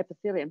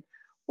epithelium.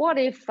 What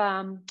if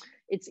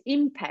its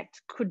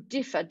impact could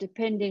differ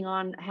depending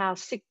on how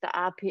sick the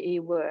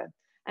RPE were?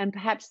 And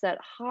perhaps that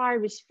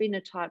high-risk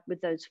phenotype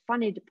with those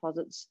funny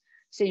deposits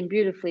seen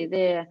beautifully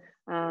there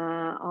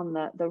on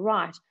the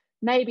right,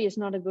 maybe it's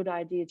not a good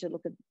idea to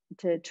look at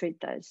to treat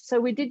those. So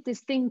we did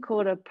this thing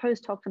called a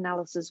post hoc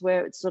analysis,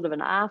 where it's sort of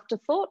an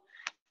afterthought.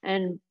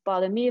 And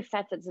by the mere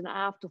fact that it's an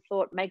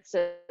afterthought makes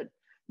it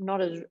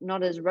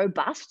not as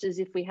robust as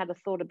if we had a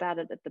thought about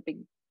it at the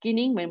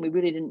beginning when we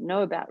really didn't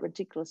know about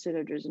reticular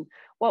pseudodrusen.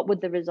 What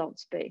would the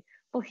results be?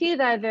 Well, here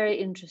they're very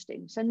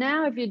interesting. So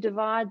now if you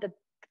divide the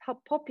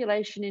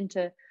population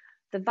into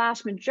the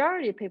vast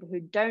majority of people who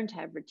don't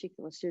have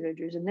reticular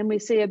pseudodrusen, then we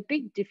see a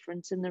big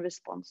difference in the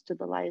response to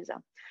the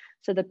laser.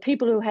 So the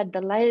people who had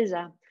the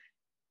laser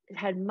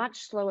had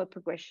much slower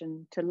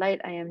progression to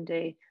late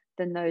AMD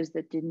than those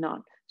that did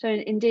not. So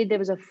indeed, there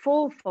was a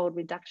fourfold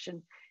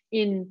reduction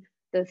in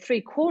the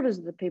 3/4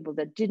 of the people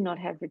that did not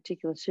have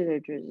reticular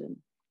pseudodrusen.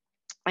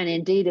 And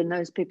indeed, in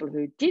those people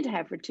who did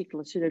have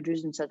reticular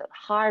pseudodrusen, so that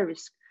high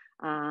risk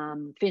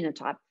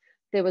phenotype,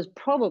 there was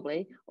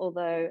probably,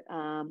 although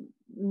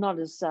not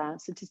as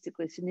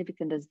statistically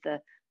significant as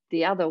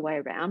the other way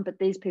around, but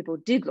these people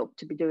did look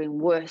to be doing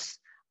worse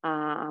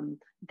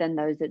than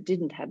those that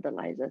didn't have the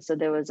laser. So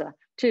there was a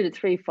 2 to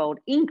 3-fold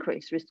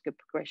increased risk of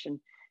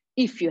progression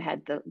if you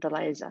had the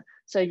laser.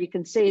 So you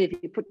can see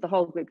if you put the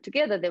whole group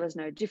together, there was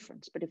no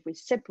difference. But if we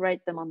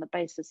separate them on the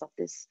basis of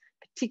this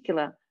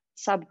particular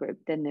subgroup,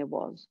 then there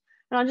was.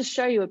 And I'll just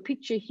show you a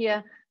picture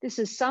here. This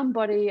is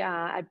somebody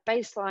at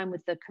baseline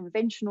with the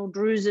conventional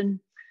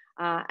drusen.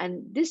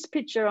 And this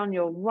picture on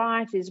your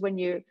right is when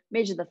you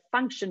measure the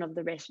function of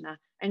the retina,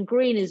 and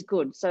green is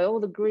good. So all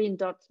the green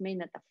dots mean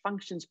that the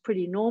function's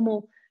pretty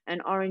normal,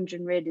 and orange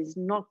and red is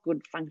not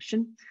good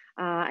function.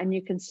 And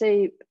you can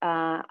see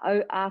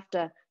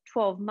after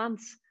 12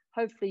 months,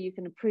 hopefully you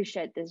can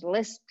appreciate there's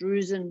less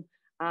drusen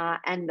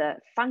and the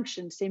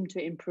function seemed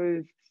to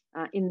improve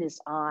in this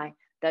eye.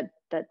 That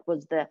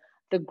was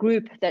the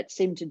group that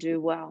seemed to do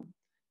well.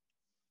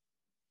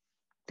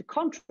 The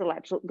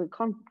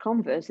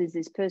converse is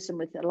this person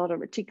with a lot of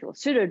reticular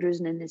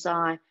pseudodrusen in this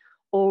eye.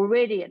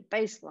 Already at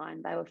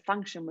baseline, their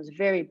function was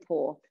very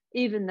poor,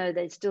 even though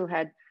they still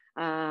had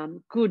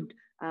good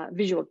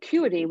visual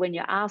acuity. When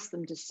you ask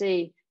them to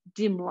see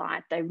dim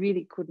light, they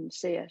really couldn't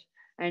see it.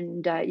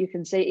 And you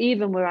can see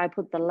even where I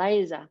put the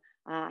laser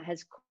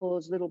has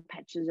caused little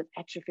patches of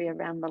atrophy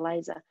around the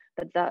laser,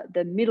 but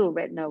the middle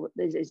retina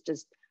is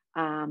just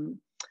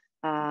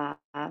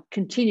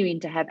continuing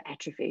to have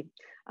atrophy.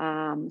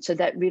 So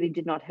that really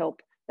did not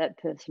help that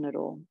person at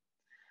all.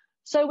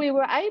 So we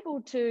were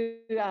able to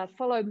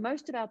follow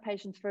most of our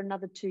patients for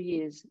another 2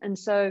 years. And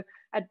so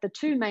at the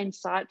 2 main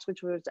sites,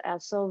 which was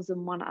ourselves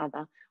and one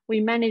other, we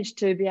managed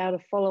to be able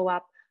to follow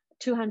up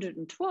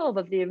 212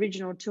 of the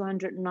original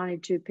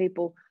 292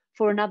 people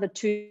for another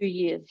 2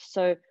 years.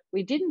 So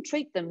we didn't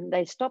treat them.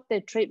 They stopped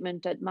their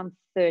treatment at month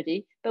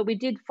 30, but we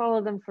did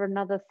follow them for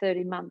another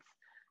 30 months.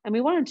 And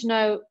we wanted to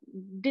know,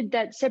 did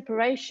that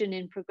separation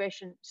in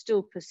progression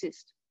still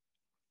persist?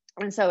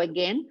 And so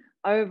again,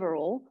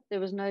 overall, there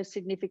was no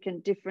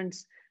significant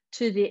difference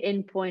to the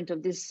endpoint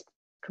of this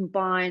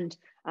combined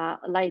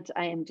late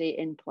AMD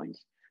endpoint.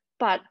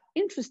 But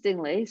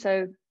interestingly,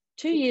 so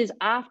 2 years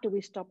after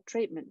we stopped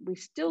treatment, we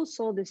still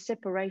saw this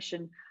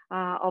separation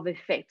of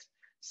effect.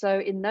 So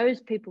in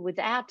those people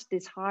without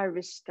this high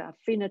risk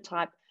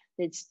phenotype,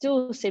 there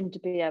still seemed to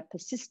be a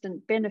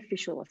persistent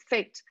beneficial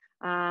effect,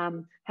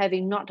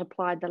 having not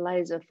applied the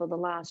laser for the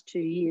last 2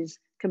 years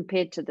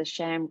compared to the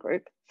sham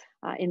group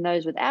in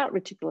those without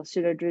reticular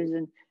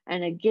pseudodrusen.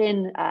 And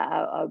again,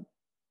 a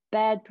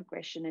bad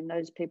progression in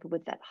those people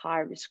with that high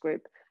risk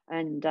group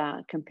and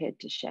compared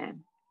to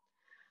sham.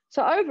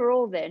 So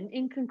overall then,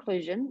 in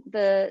conclusion,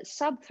 the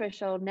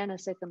sub-threshold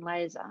nanosecond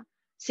laser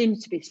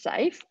seems to be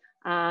safe.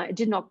 It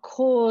did not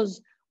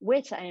cause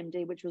wet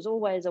AMD, which was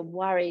always a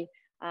worry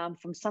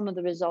from some of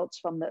the results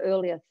from the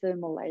earlier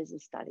thermal laser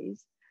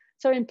studies.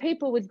 So in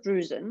people with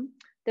drusen,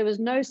 there was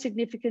no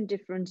significant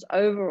difference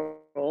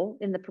overall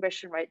in the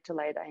progression rate to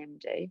late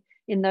AMD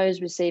in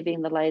those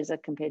receiving the laser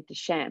compared to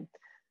sham.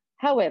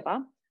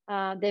 However,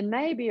 there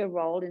may be a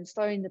role in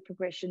slowing the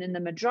progression in the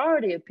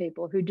majority of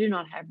people who do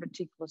not have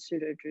reticular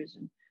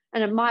pseudodrusen,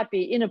 and it might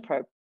be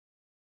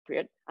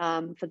inappropriate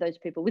for those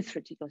people with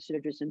reticular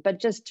pseudodrusen. But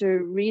just to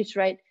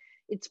reiterate,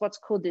 it's what's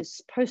called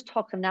this post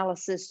hoc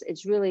analysis.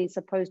 It's really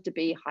supposed to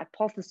be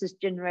hypothesis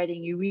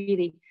generating. You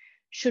really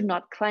should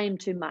not claim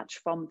too much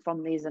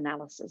from these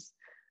analyses.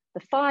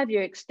 The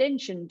 5-year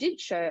extension did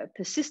show a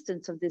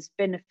persistence of this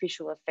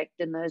beneficial effect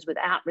in those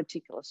without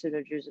reticular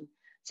pseudodrusen,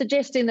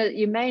 suggesting that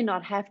you may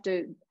not have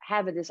to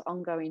have this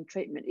ongoing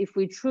treatment. If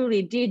we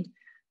truly did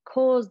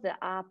cause the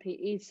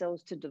RPE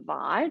cells to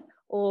divide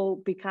or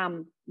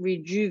become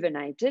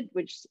rejuvenated,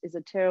 which is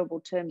a terrible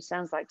term,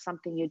 sounds like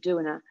something you do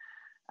in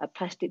a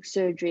plastic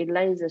surgery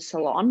laser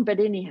salon, but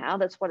anyhow,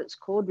 that's what it's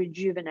called,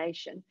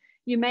 rejuvenation.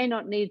 You may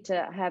not need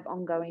to have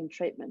ongoing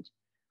treatment.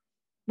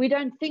 We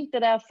don't think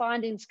that our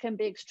findings can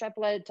be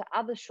extrapolated to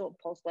other short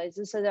pulse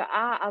lasers. So there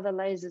are other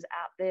lasers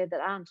out there that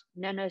aren't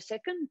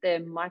nanosecond,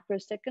 they're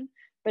microsecond,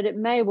 but it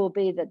may well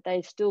be that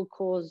they still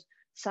cause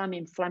some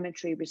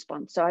inflammatory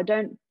response. So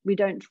we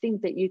don't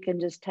think that you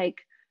can just take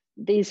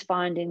these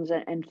findings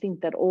and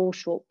think that all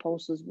short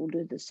pulses will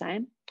do the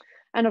same.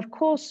 And of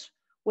course,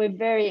 we're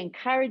very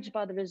encouraged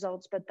by the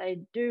results, but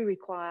they do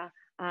require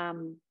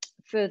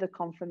further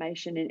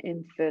confirmation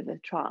in further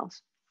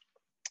trials.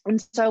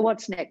 And so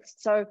what's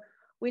next? So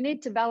we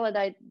need to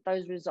validate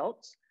those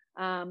results.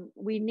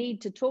 We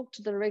need to talk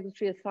to the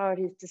regulatory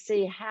authorities to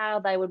see how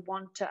they would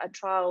want a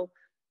trial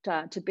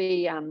to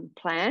be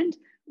planned.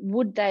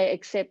 Would they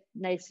accept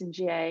nascent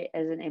GA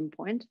as an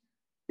endpoint?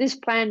 This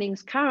planning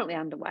is currently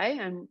underway,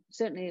 and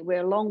certainly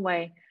we're a long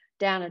way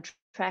down a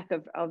track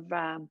of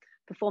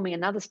performing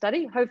another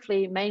study,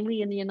 hopefully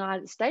mainly in the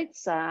United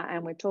States,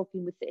 and we're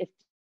talking with the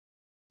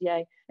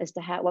FDA as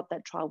to what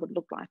that trial would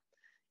look like.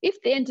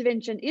 If the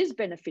intervention is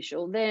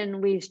beneficial,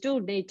 then we still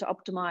need to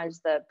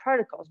optimize the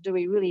protocols. Do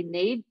we really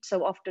need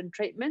so often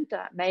treatment?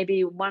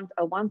 Maybe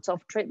a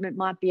once-off treatment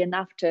might be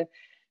enough to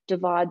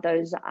divide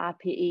those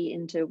RPE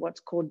into what's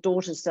called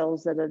daughter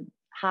cells that are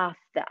half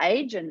the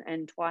age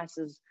and twice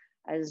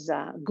as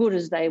good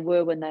as they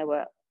were when they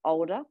were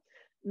older.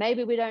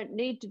 Maybe we don't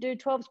need to do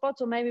 12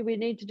 spots, or maybe we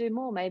need to do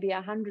more, maybe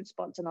 100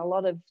 spots, and a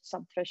lot of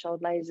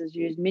subthreshold lasers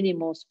use many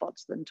more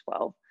spots than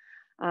 12.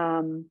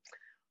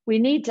 We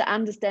need to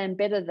understand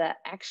better the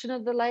action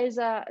of the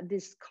laser.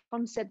 This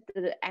concept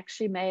that it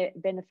actually may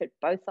benefit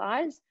both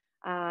eyes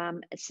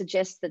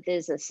suggests that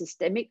there's a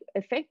systemic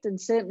effect,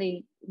 and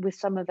certainly with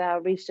some of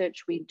our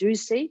research we do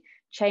see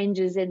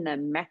changes in the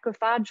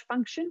macrophage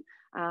function,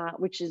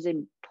 which is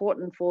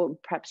important for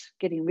perhaps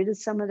getting rid of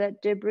some of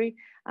that debris.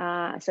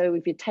 So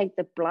if you take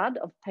the blood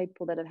of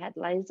people that have had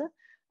laser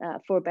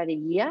for about a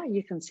year,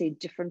 you can see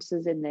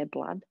differences in their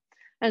blood.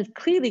 And it's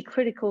clearly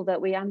critical that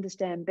we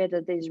understand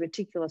better these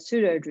reticular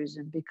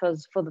pseudodrusen,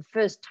 because for the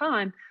first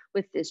time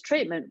with this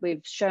treatment,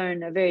 we've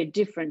shown a very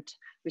different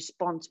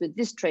response with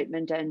this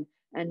treatment, and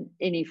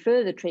any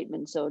further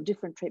treatments or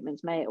different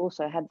treatments may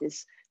also have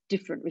this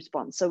different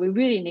response. So we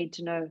really need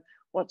to know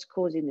what's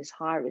causing this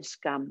high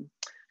risk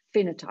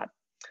phenotype.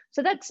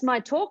 So that's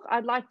my talk.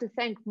 I'd like to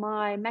thank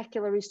my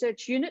macular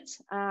research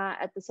units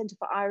at the Centre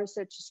for Eye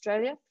Research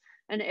Australia.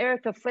 And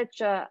Erica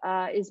Fletcher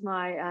is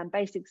my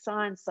basic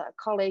science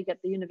colleague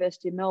at the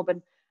University of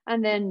Melbourne.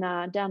 And then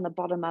down the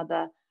bottom are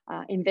the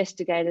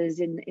investigators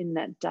in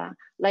that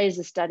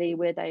laser study,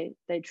 where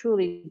they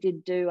truly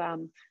did do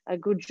a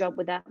good job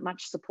without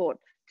much support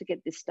to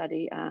get this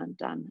study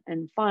done.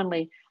 And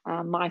finally,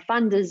 my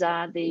funders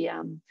are the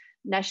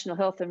National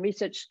Health and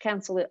Research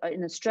Council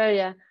in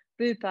Australia,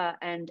 Bupa,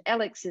 and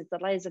Alex is the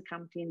laser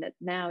company that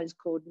now is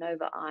called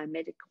Nova Eye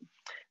Medical.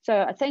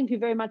 So thank you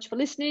very much for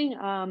listening,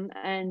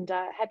 and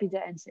happy to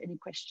answer any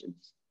questions.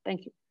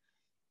 Thank you.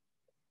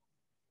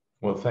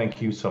 Well,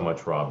 thank you so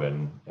much,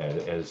 Robyn.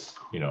 As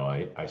you know,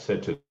 I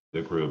said to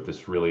the group,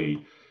 this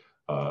really,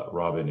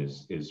 Robyn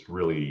is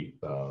really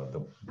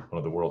one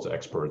of the world's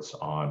experts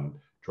on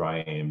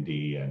dry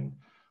AMD, and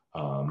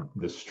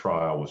this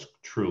trial was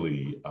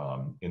truly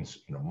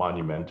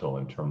monumental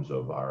in terms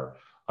of our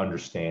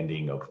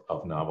understanding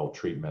of novel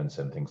treatments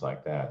and things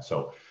like that.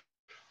 So,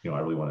 I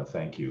really want to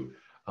thank you.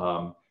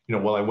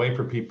 While I wait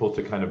for people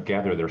to kind of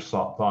gather their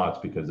thoughts,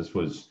 because this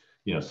was,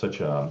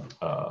 such a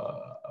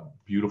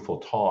beautiful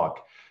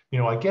talk,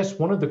 I guess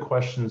one of the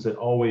questions that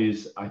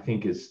always I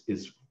think is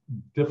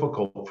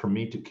difficult for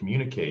me to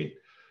communicate,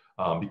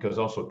 because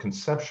also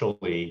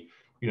conceptually,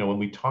 when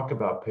we talk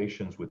about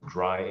patients with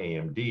dry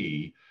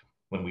AMD,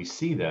 when we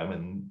see them,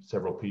 and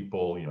several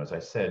people, as I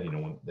said,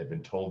 when they've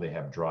been told they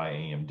have dry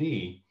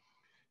AMD,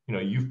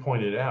 you've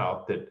pointed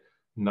out that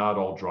not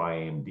all dry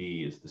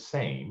AMD is the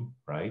same,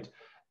 right?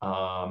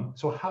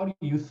 So how do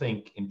you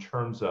think in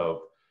terms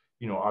of,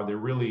 are there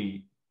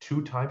really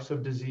two types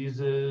of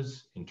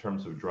diseases in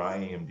terms of dry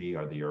AMD?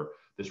 Are there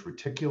this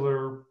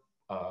reticular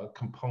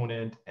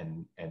component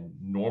and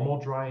normal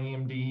dry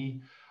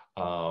AMD?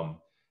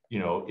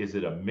 Is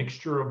it a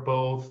mixture of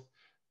both?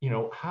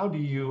 How do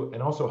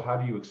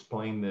you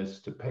explain this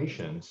to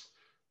patients?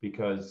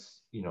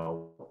 Because,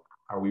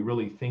 are we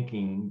really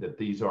thinking that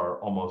these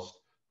are almost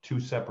two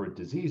separate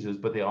diseases,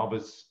 but they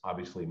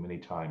obviously many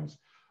times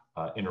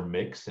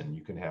intermix, and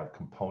you can have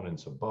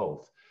components of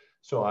both.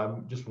 So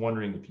I'm just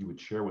wondering if you would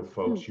share with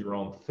folks your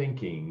own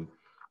thinking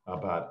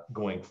about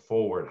going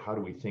forward. How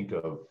do we think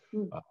of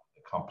the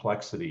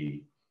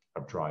complexity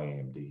of dry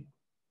AMD?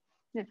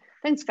 Yeah,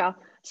 thanks, Carl.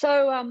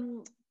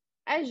 So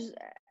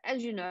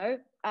as you know,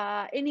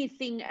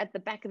 anything at the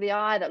back of the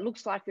eye that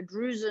looks like a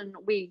drusen,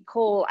 we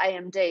call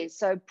AMD.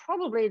 So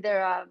probably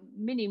there are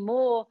many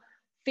more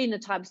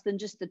phenotypes than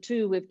just the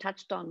two we've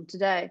touched on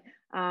today.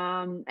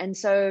 And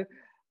so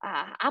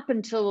up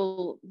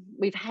until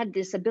we've had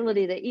this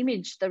ability to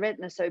image the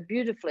retina so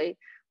beautifully,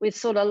 we've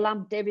sort of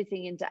lumped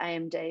everything into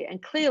AMD.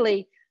 And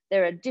clearly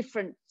there are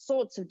different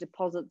sorts of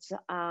deposits,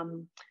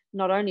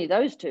 not only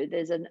those two,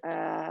 there's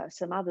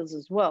some others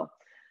as well.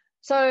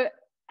 So,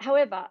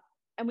 however,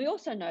 and we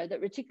also know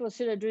that reticular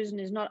pseudodrusen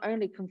is not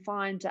only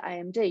confined to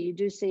AMD, you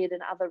do see it in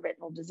other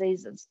retinal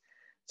diseases.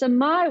 So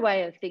my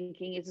way of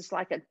thinking is it's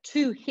like a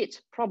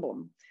two-hit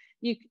problem.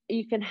 You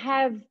can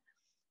have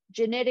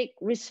genetic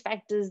risk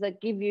factors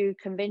that give you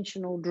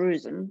conventional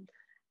drusen.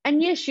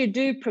 And yes, you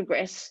do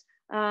progress,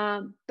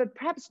 but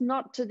perhaps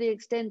not to the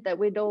extent that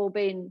we'd all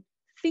been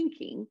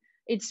thinking.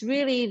 It's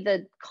really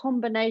the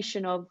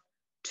combination of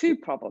two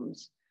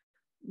problems.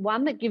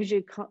 One that gives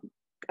you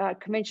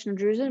conventional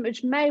drusen,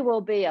 which may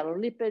well be a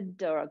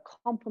lipid or a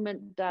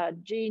complement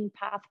gene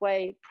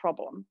pathway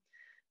problem.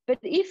 But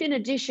if in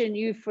addition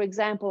you, for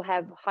example,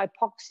 have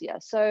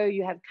hypoxia, so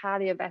you have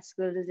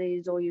cardiovascular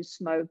disease, or you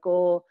smoke,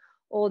 or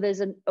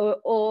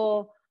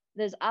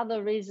there's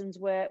other reasons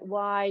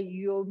why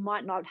you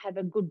might not have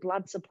a good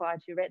blood supply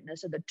to your retina.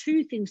 So the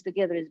two things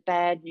together is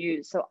bad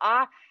news. So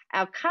our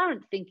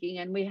current thinking,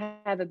 and we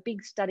have a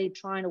big study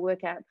trying to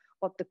work out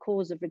what the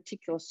cause of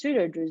reticular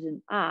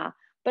pseudodrusen are,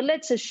 but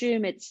let's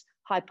assume it's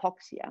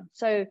hypoxia.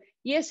 So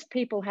yes,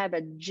 people have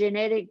a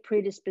genetic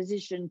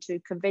predisposition to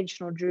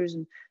conventional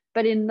drusen,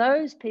 but in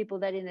those people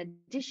that in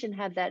addition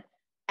have that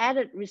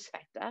added risk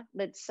factor,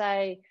 let's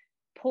say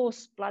poor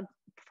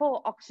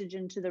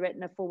oxygen to the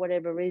retina for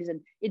whatever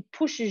reason, it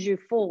pushes you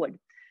forward.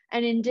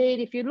 And indeed,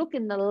 if you look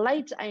in the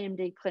late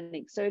AMD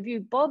clinics, so if you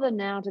bother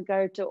now to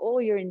go to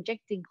all your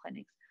injecting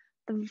clinics,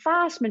 the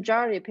vast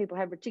majority of people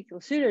have reticular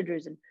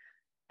pseudodrusen.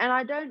 And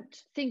I don't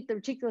think the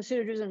reticular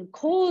pseudodrusen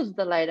caused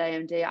the late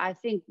AMD. I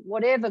think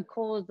whatever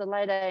caused the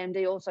late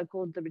AMD also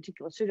caused the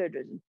reticular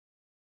pseudodrusen.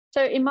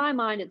 So in my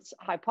mind, it's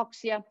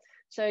hypoxia.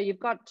 So you've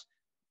got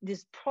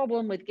this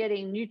problem with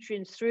getting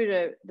nutrients through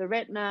to the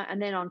retina.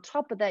 And then on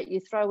top of that, you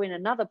throw in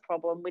another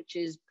problem, which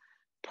is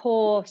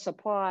poor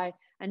supply.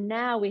 And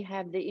now we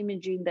have the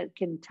imaging that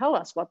can tell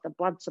us what the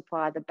blood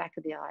supply at the back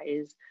of the eye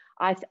is.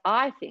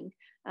 I think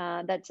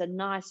that's a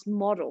nice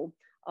model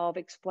of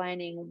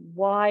explaining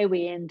why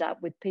we end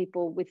up with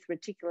people with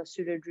reticular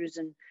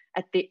pseudodrusen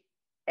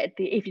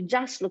if you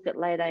just look at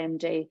late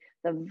AMD,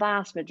 the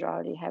vast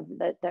majority have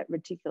that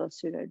reticular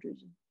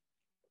pseudodrusen.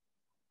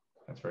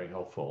 That's very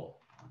helpful.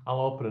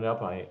 I'll open it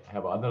up. I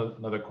have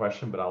another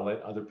question, but I'll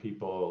let other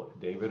people,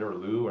 David or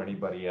Lou or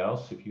anybody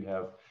else, if you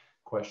have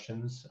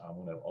questions. I'm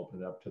going to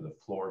open it up to the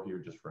floor here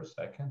just for a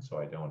second so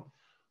I don't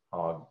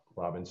hog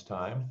Robyn's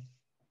time.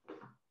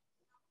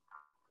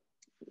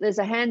 There's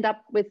a hand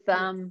up with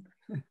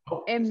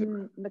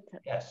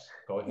Yes,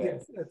 go ahead.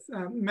 Yes, it's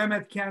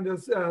Mehmet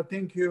Candace.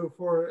 Thank you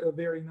for a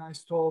very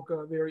nice talk,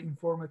 very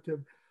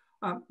informative.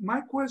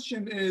 My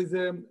question is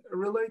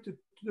related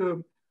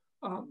to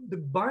the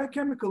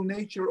biochemical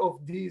nature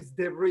of these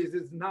debris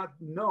is not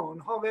known.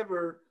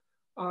 However,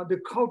 the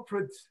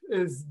culprit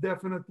is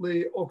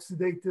definitely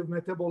oxidative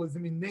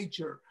metabolism in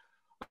nature.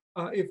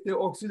 If the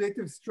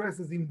oxidative stress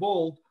is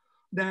involved,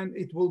 then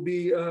it will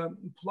be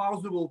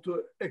plausible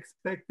to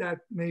expect that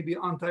maybe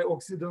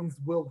antioxidants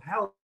will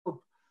help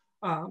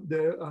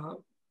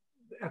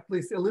at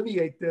least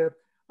alleviate the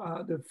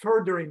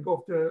furthering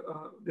of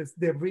this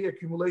debris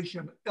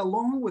accumulation,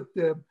 along with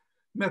the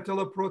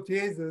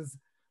metalloproteases,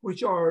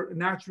 which are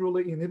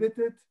naturally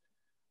inhibited.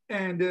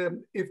 And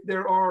if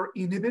there are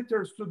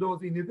inhibitors to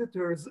those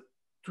inhibitors,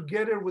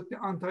 together with the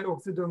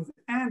antioxidants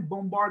and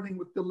bombarding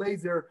with the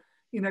laser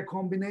in a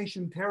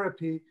combination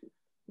therapy,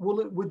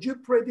 would you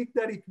predict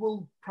that it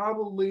will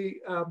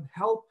probably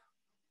help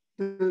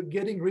the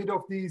getting rid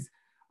of these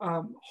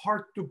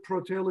hard to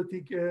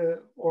proteolytic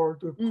or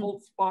the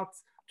cold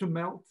spots to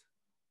melt?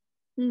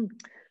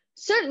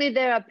 Certainly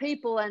there are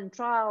people and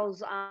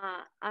trials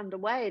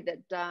underway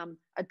that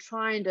are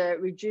trying to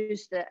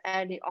reduce the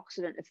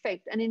antioxidant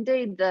effect. And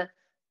indeed the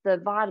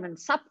vitamin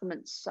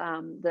supplements,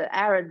 the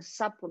arid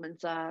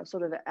supplements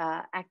sort of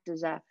act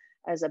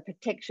as a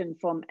protection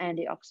from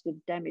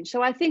antioxidant damage.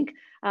 So I think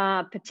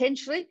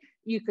potentially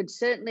you could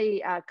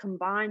certainly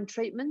combine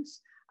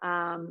treatments.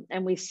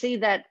 And we see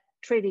that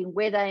treating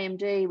wet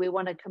AMD, we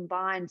want to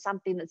combine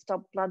something that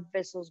stops blood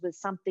vessels with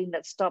something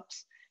that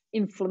stops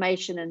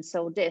inflammation and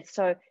cell death.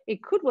 So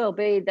it could well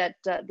be that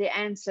the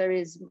answer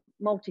is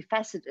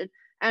multifaceted.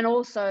 And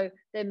also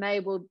there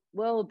may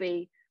well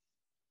be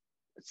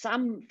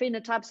some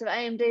phenotypes of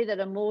AMD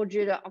that are more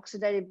due to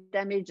oxidative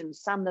damage and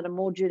some that are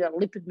more due to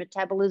lipid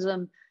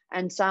metabolism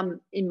and some,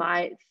 in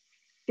my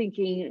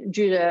thinking,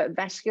 due to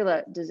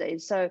vascular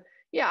disease. So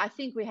yeah, I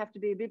think we have to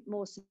be a bit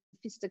more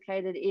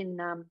sophisticated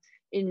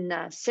in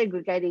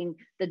segregating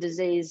the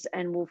disease,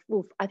 and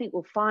I think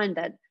we'll find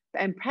that,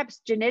 and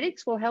perhaps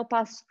genetics will help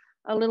us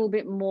a little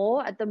bit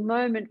more. At the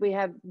moment, we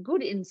have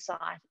good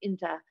insight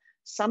into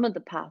some of the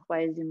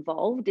pathways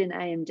involved in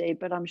AMD,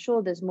 but I'm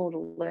sure there's more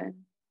to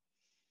learn.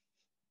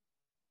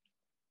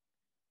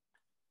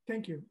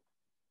 Thank you.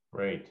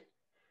 Great.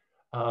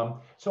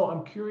 So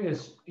I'm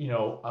curious,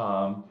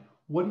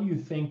 what do you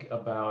think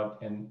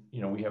about, and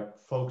we have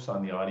folks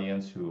on the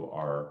audience who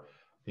are,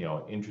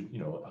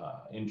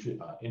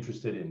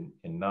 interested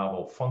in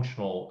novel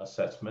functional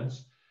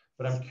assessments,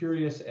 but I'm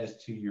curious as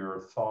to your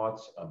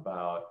thoughts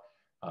about,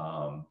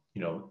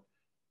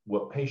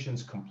 what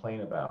patients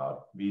complain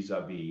about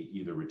vis-a-vis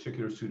either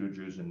reticular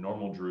pseudodrusen,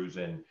 normal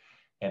drusen,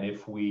 and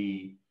if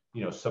we,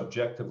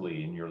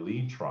 subjectively in your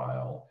lead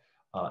trial,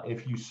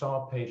 if you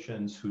saw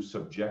patients who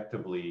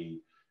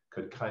subjectively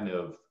could kind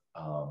of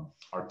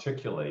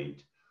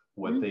articulate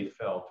what they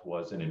felt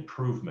was an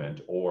improvement,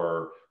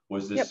 or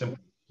was this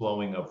simply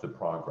slowing of the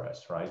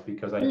progress, right?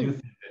 Because I do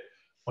think that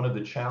one of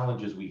the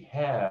challenges we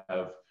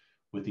have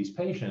with these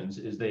patients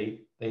is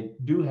they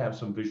do have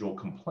some visual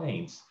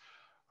complaints.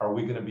 Are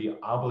we going to be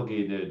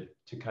obligated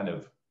to kind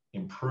of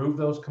improve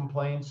those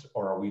complaints,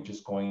 or are we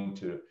just going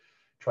to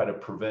try to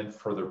prevent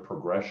further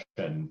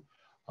progression,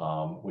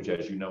 which,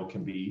 as you know,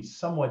 can be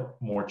somewhat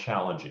more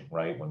challenging,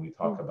 right? When we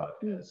talk about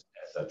as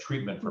a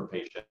treatment for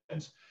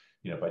patients,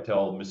 you know, if I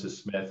tell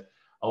Mrs. Smith,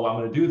 oh, I'm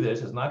going to do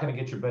this, it's not going to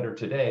get you better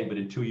today, but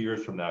in 2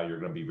 years from now, you're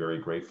going to be very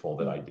grateful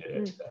that I did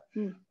it.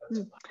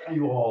 How do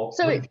you all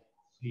see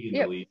in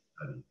the lead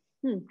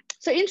study?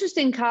 So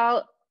interesting,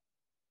 Carl.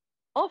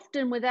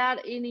 Often without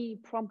any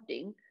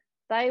prompting,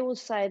 they will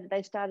say that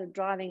they started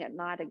driving at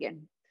night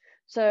again.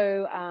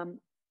 So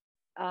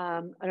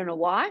I don't know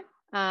why,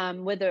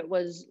 whether it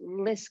was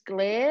less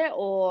glare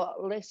or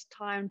less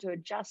time to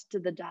adjust to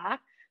the dark,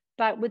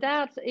 but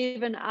without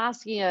even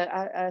asking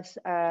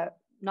a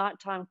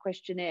nighttime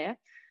questionnaire,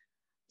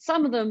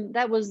 some of them,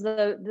 that was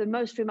the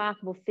most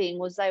remarkable thing,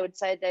 was they would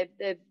say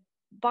they've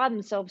by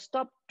themselves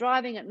stopped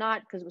driving at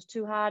night because it was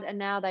too hard, and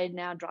now they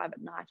drive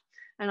at night.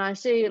 And I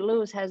see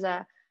Lewis has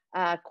a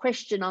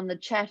question on the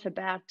chat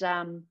about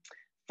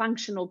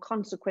functional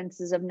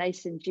consequences of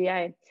nascent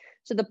GA.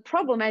 So the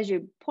problem, as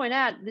you point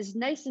out, this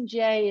nascent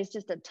GA is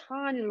just a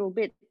tiny little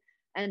bit,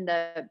 and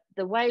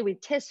the way we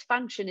test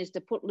function is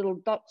to put little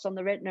dots on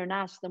the retina and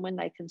ask them when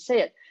they can see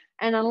it.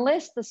 And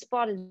unless the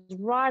spot is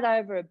right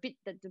over a bit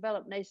that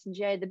developed nascent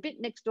GA, the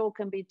bit next door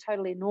can be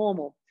totally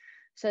normal.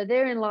 So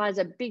therein lies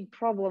a big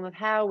problem of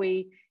how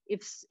we,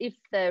 if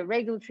the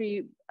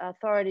regulatory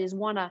authorities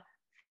want a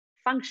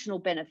functional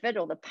benefit,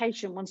 or the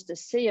patient wants to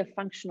see a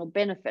functional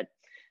benefit,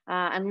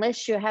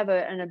 unless you have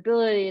an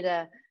ability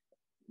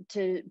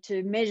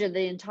to measure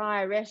the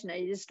entire retina,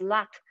 you just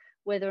luck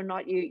whether or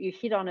not you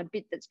hit on a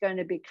bit that's going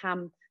to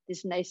become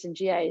this nascent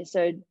GA.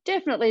 So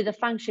definitely the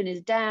function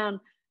is down.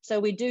 So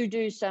we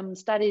do some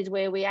studies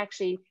where we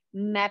actually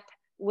map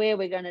where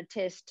we're going to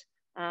test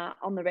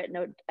on the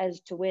retina as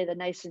to where the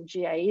nascent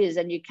GA is,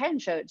 and you can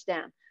show it's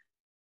down.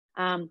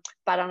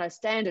 But on a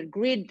standard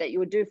grid that you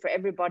would do for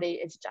everybody,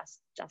 it's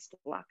just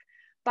luck.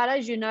 But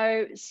as you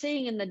know,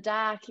 seeing in the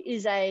dark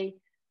is a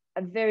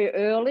very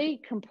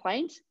early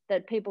complaint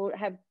that people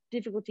have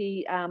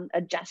difficulty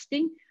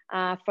adjusting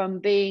from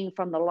being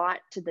from the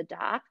light to the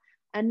dark.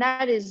 And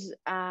that is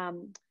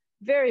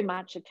very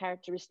much a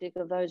characteristic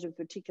of those with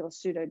particular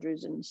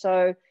pseudodrusen.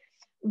 So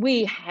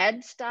we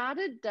had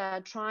started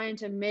trying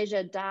to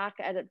measure dark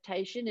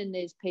adaptation in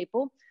these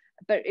people.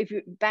 But if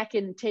you back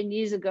in 10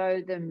 years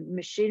ago, the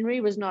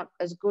machinery was not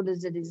as good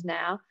as it is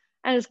now.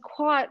 And it's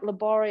quite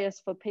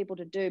laborious for people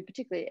to do,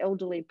 particularly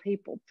elderly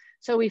people.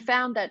 So we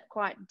found that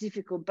quite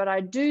difficult. But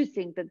I do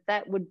think that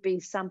that would be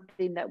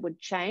something that would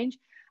change.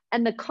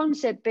 And the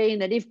concept being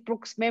that if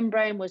Brooks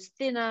membrane was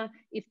thinner,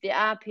 if the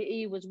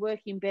RPE was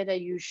working better,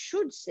 you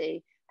should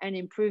see an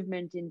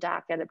improvement in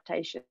dark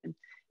adaptation.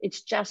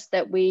 It's just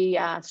that we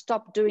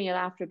stopped doing it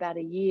after about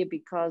a year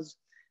because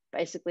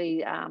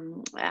basically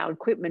our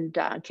equipment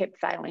kept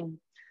failing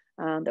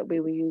that we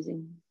were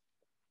using.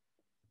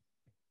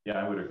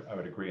 Yeah, I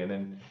would agree. And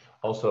then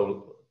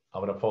also,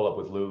 I'm going to follow up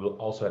with Lou.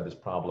 Also had this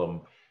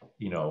problem,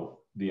 you know,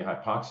 the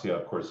hypoxia,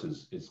 of course,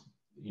 is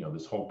you know,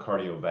 this whole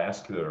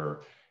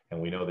cardiovascular, and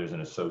we know there's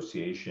an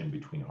association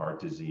between heart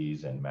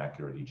disease and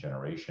macular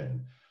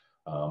degeneration.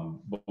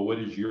 But what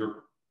is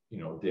your, you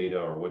know, data,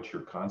 or what's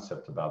your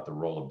concept about the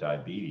role of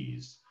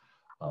diabetes,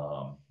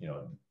 you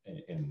know,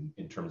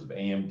 in terms of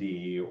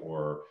AMD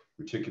or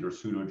reticular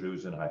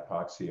pseudodrusen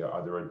hypoxia?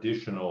 Are there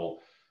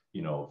additional,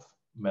 you know,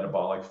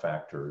 metabolic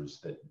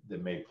factors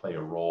that may play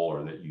a role,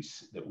 or that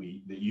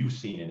you've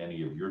seen in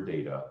any of your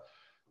data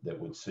that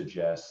would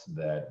suggest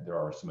that there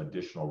are some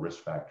additional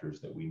risk factors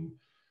that we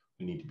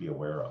need to be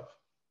aware of?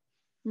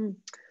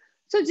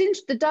 So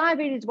it's the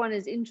diabetes one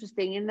is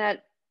interesting in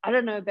that, I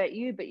don't know about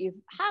you, but you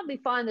hardly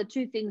find the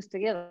two things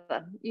together.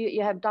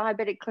 You have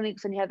diabetic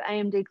clinics and you have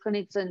AMD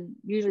clinics, and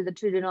usually the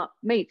two do not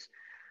meet.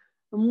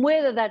 And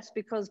whether that's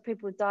because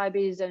people with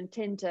diabetes don't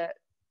tend to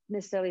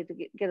necessarily to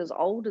get as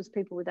old as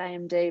people with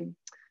AMD,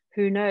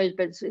 who knows?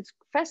 But it's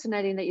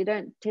fascinating that you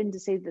don't tend to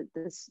see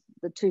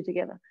the two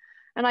together.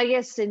 And I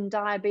guess in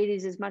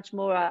diabetes is much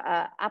more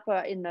upper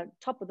in the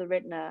top of the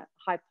retina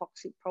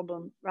hypoxic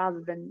problem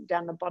rather than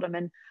down the bottom.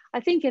 And I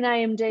think in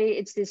AMD,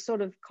 it's this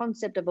sort of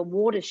concept of a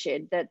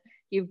watershed, that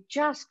you've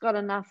just got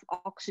enough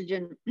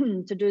oxygen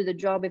to do the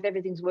job if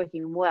everything's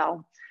working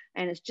well.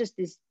 And it's just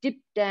this dip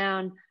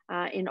down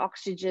in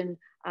oxygen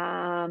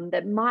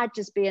that might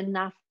just be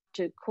enough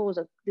to cause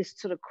this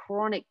sort of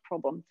chronic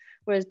problem.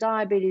 Whereas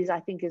diabetes, I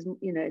think, is,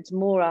 you know, it's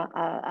more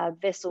a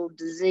vessel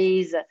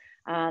disease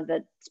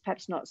that's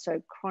perhaps not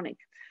so chronic.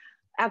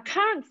 Our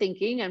current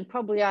thinking, and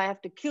probably I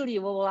have to kill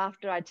you all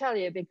after I tell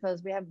you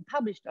because we haven't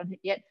published on it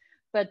yet,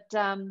 but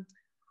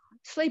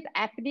sleep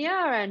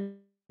apnea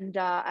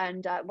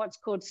and what's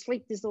called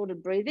sleep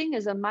disordered breathing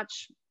is a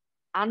much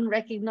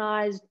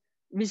unrecognized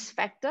risk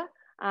factor,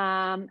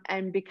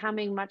 and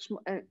becoming much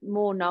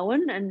more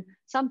known. And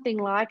something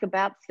like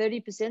about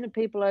 30% of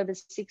people over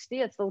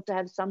 60 are thought to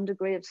have some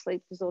degree of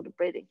sleep disordered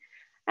breathing.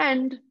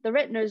 And the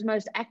retina is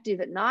most active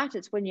at night.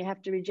 It's when you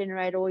have to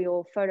regenerate all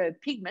your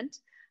photopigment.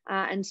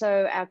 And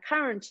so our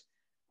current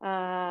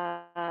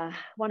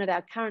one of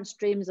our current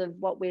streams of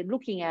what we're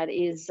looking at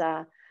is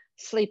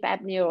sleep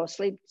apnea or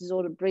sleep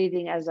disordered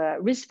breathing as a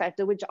risk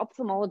factor, which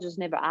ophthalmologists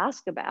never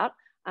ask about,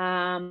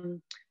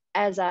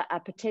 as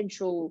a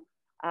potential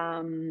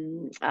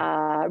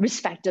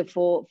risk factor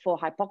for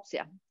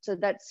hypoxia. So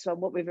that's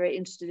what we're very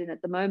interested in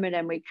at the moment.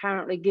 And we're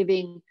currently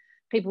giving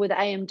people with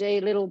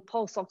AMD little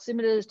pulse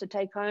oximeters to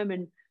take home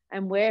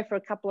and wear for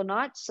a couple of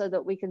nights so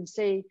that we can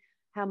see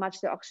how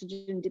much the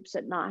oxygen dips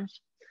at night,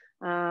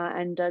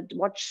 and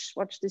watch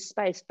this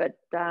space. But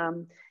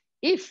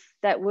if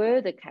that were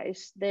the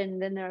case, then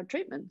there are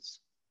treatments.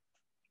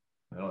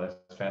 No, that's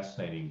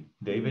fascinating.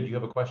 David, you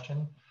have a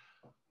question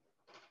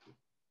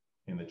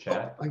in the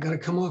chat? I got to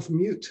come off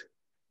mute.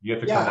 You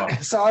have to come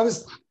off. So I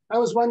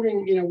was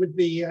wondering, with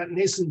the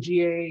nascent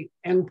GA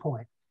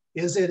endpoint,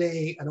 is it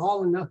an all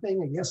or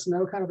nothing, a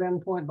yes/no kind of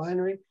endpoint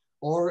binary,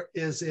 or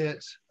is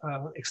it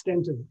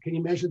extent of? Can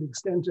you measure the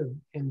extent of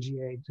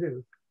NGA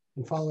too,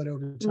 and follow it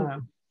over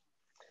time?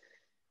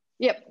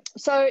 Yep.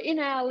 So in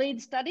our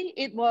lead study,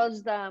 it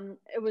was a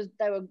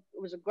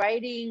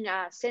grading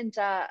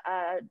center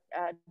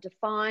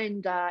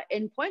defined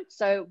endpoint.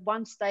 So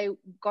once they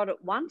got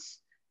it once,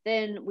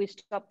 then we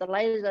stopped the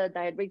laser.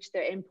 They had reached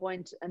their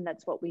endpoint, and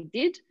that's what we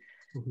did.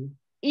 Mm-hmm.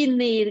 In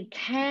the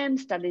CAM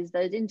studies,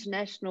 those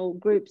international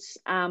groups,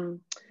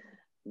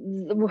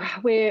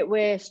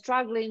 we're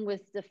struggling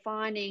with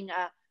defining.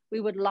 We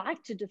would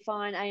like to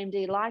define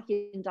AMD like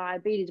in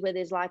diabetes, where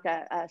there's like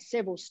a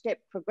several step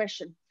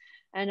progression.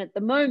 And at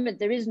the moment,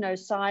 there is no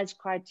size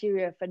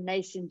criteria for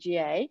nascent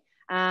GA.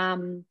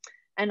 And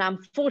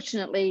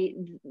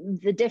unfortunately,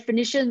 the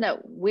definition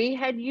that we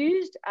had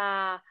used,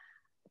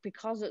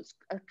 because it's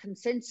a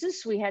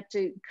consensus, we had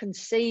to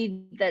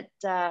concede that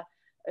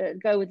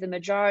go with the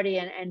majority.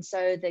 And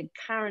so the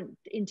current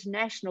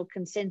international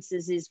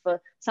consensus is for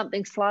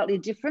something slightly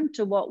different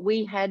to what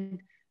we had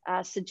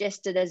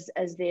suggested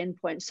as the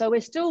endpoint. So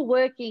we're still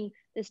working,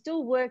 there's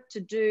still work to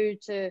do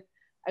to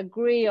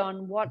agree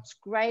on what's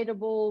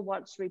gradable,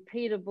 what's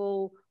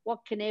repeatable,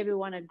 what can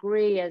everyone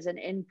agree as an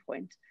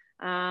endpoint.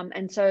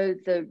 And so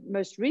the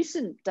most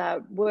recent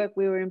work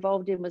we were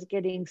involved in was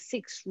getting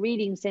 6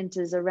 reading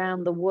centers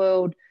around the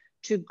world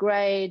to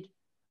grade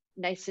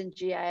nascent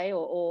GA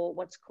or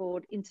what's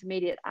called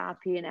intermediate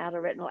RP and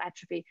outer retinal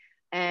atrophy,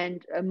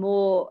 and a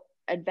more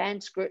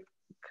advanced group,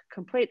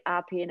 complete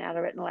RP and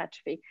outer retinal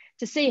atrophy,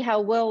 to see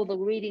how well the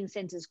reading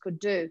centers could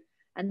do.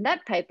 And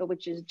that paper,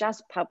 which is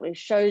just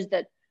published, shows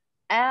that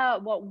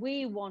what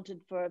we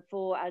wanted for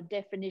a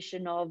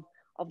definition of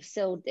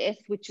cell death,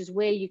 which is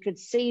where you could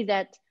see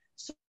that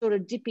sort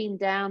of dipping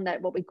down,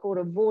 that what we call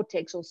a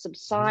vortex or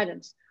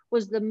subsidence,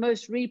 was the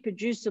most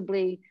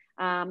reproducibly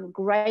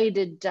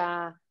graded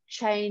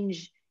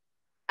change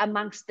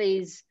amongst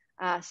these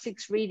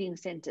 6 reading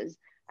centers.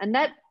 And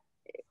that,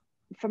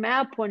 from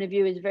our point of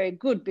view, is very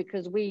good,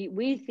 because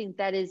we think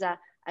that is a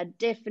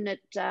definite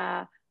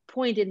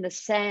point in the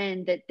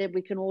sand that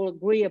we can all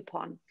agree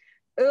upon.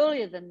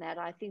 Earlier than that,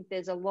 I think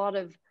there's a lot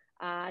of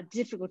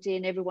difficulty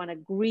in everyone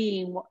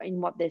agreeing in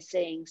what they're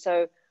seeing.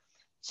 So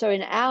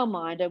in our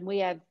mind, and we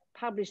have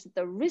published that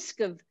the risk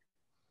of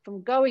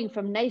going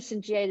from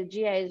nascent GA to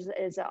GA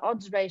is an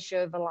odds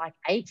ratio of like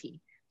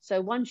 80. So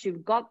once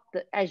you've got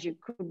as you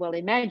could well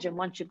imagine,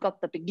 once you've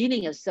got the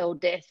beginning of cell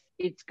death,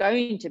 it's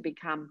going to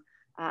become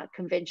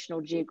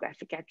conventional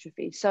geographic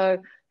atrophy. So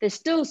there's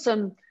still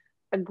some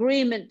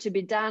agreement to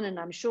be done, and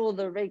I'm sure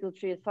the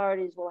regulatory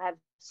authorities will have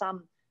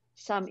some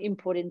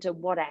input into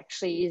what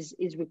actually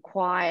is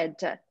required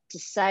to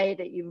say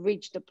that you've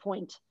reached a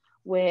point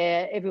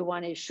where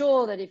everyone is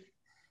sure that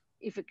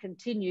if it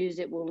continues,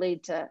 it will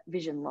lead to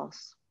vision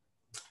loss.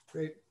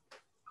 Great.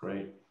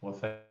 Well,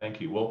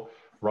 thank you. Well,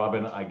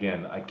 Robyn,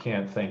 again, I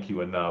can't thank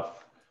you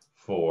enough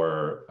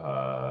for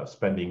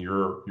spending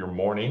your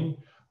morning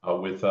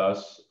with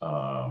us.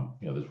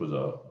 This was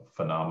a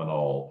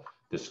phenomenal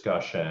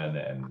discussion,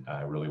 and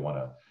I really want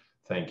to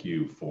thank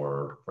you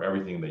for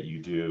everything that you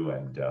do,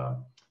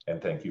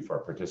 and thank you for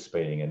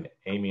participating. And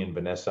Amy and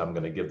Vanessa, I'm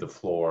going to give the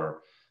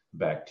floor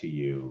back to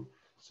you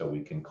so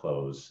we can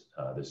close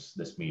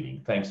this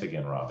meeting. Thanks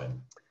again, Robyn.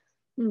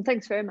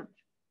 Thanks very much.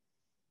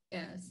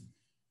 Yes.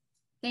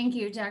 Thank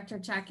you, Dr.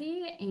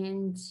 Chucky.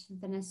 And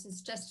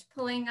Vanessa's just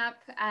pulling up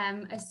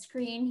a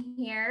screen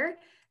here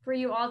for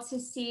you all to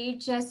see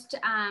just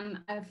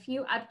a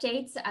few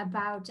updates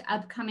about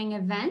upcoming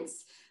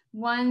events.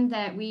 One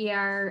that we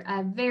are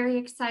very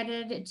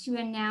excited to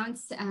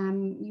announce,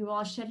 you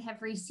all should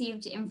have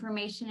received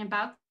information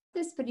about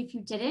this, but if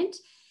you didn't,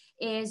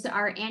 is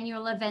our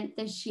annual event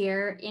this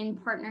year in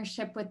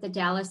partnership with the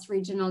Dallas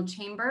Regional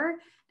Chamber,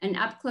 an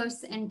up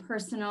close and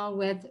personal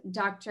with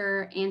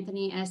Dr.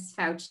 Anthony S.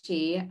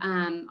 Fauci,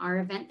 our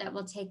event that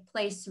will take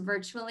place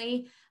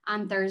virtually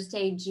on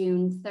Thursday,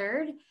 June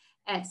 3rd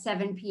at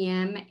 7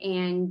 p.m.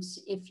 And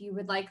if you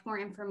would like more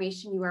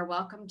information, you are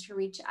welcome to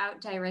reach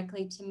out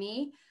directly to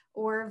me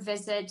or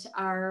visit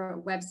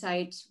our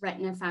website,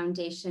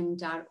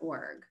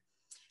 retinafoundation.org.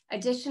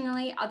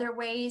 Additionally, other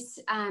ways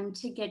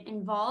to get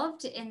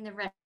involved in the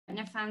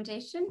Retina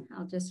Foundation,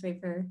 I'll just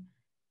wait for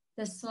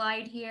the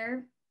slide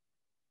here.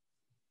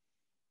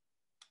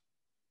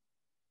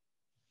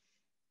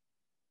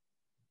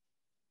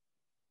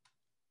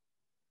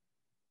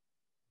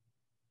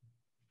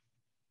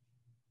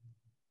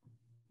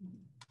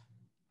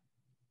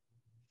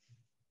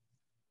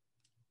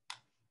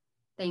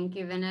 Thank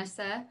you,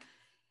 Vanessa.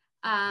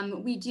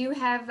 We do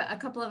have a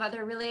couple of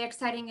other really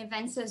exciting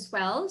events as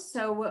well.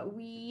 So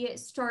we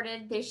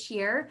started this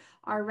year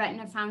our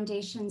Retina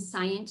Foundation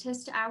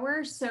Scientist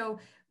Hour. So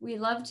we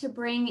love to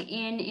bring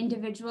in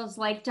individuals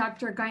like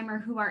Dr.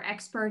 Guymer who are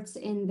experts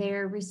in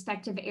their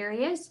respective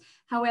areas.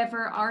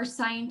 However, our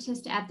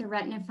scientists at the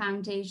Retina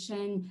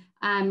Foundation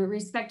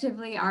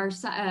respectively are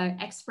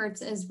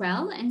experts as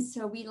well. And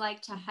so we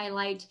like to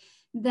highlight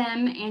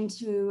them and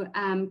to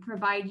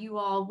provide you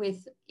all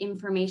with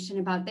information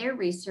about their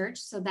research.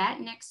 So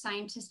that next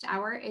Scientist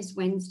Hour is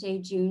Wednesday,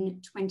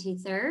 June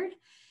 23rd.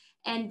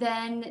 And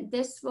then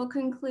this will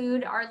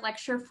conclude our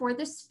lecture for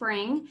the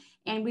spring,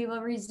 and we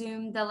will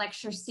resume the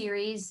lecture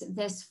series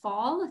this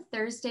fall,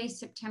 Thursday,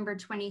 September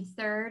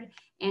 23rd,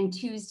 and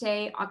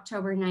Tuesday,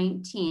 October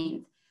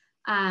 19th.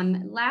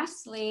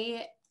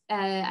 Lastly,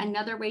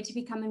 another way to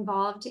become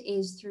involved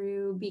is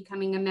through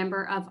becoming a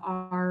member of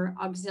our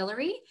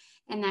auxiliary.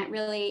 And that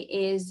really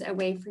is a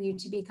way for you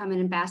to become an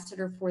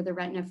ambassador for the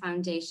Retina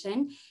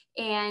Foundation.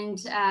 And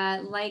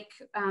like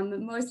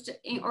most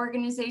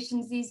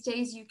organizations these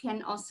days, you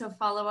can also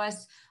follow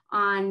us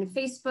on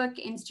Facebook,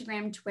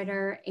 Instagram,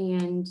 Twitter,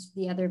 and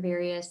the other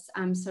various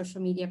social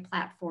media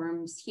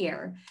platforms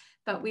here.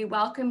 But we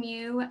welcome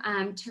you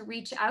to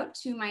reach out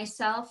to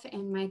myself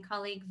and my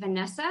colleague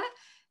Vanessa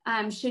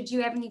should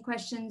you have any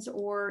questions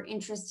or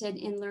interested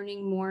in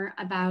learning more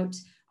about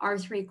our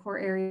 3 core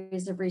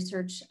areas of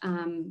research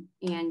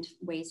and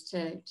ways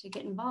to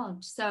get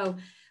involved. So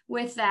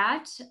with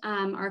that,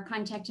 our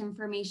contact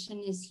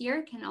information is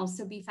here, can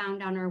also be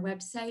found on our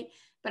website,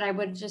 but I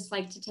would just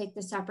like to take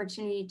this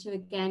opportunity to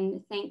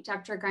again thank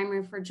Dr.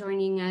 Guymer for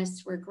joining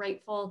us. We're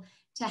grateful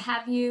to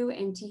have you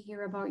and to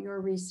hear about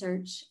your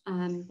research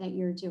that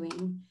you're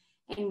doing.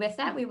 And with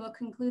that, we will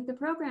conclude the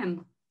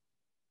program.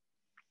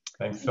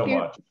 Thanks so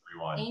much,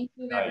 everyone. Thank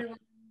you, everyone.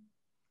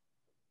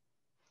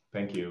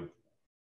 Thank you.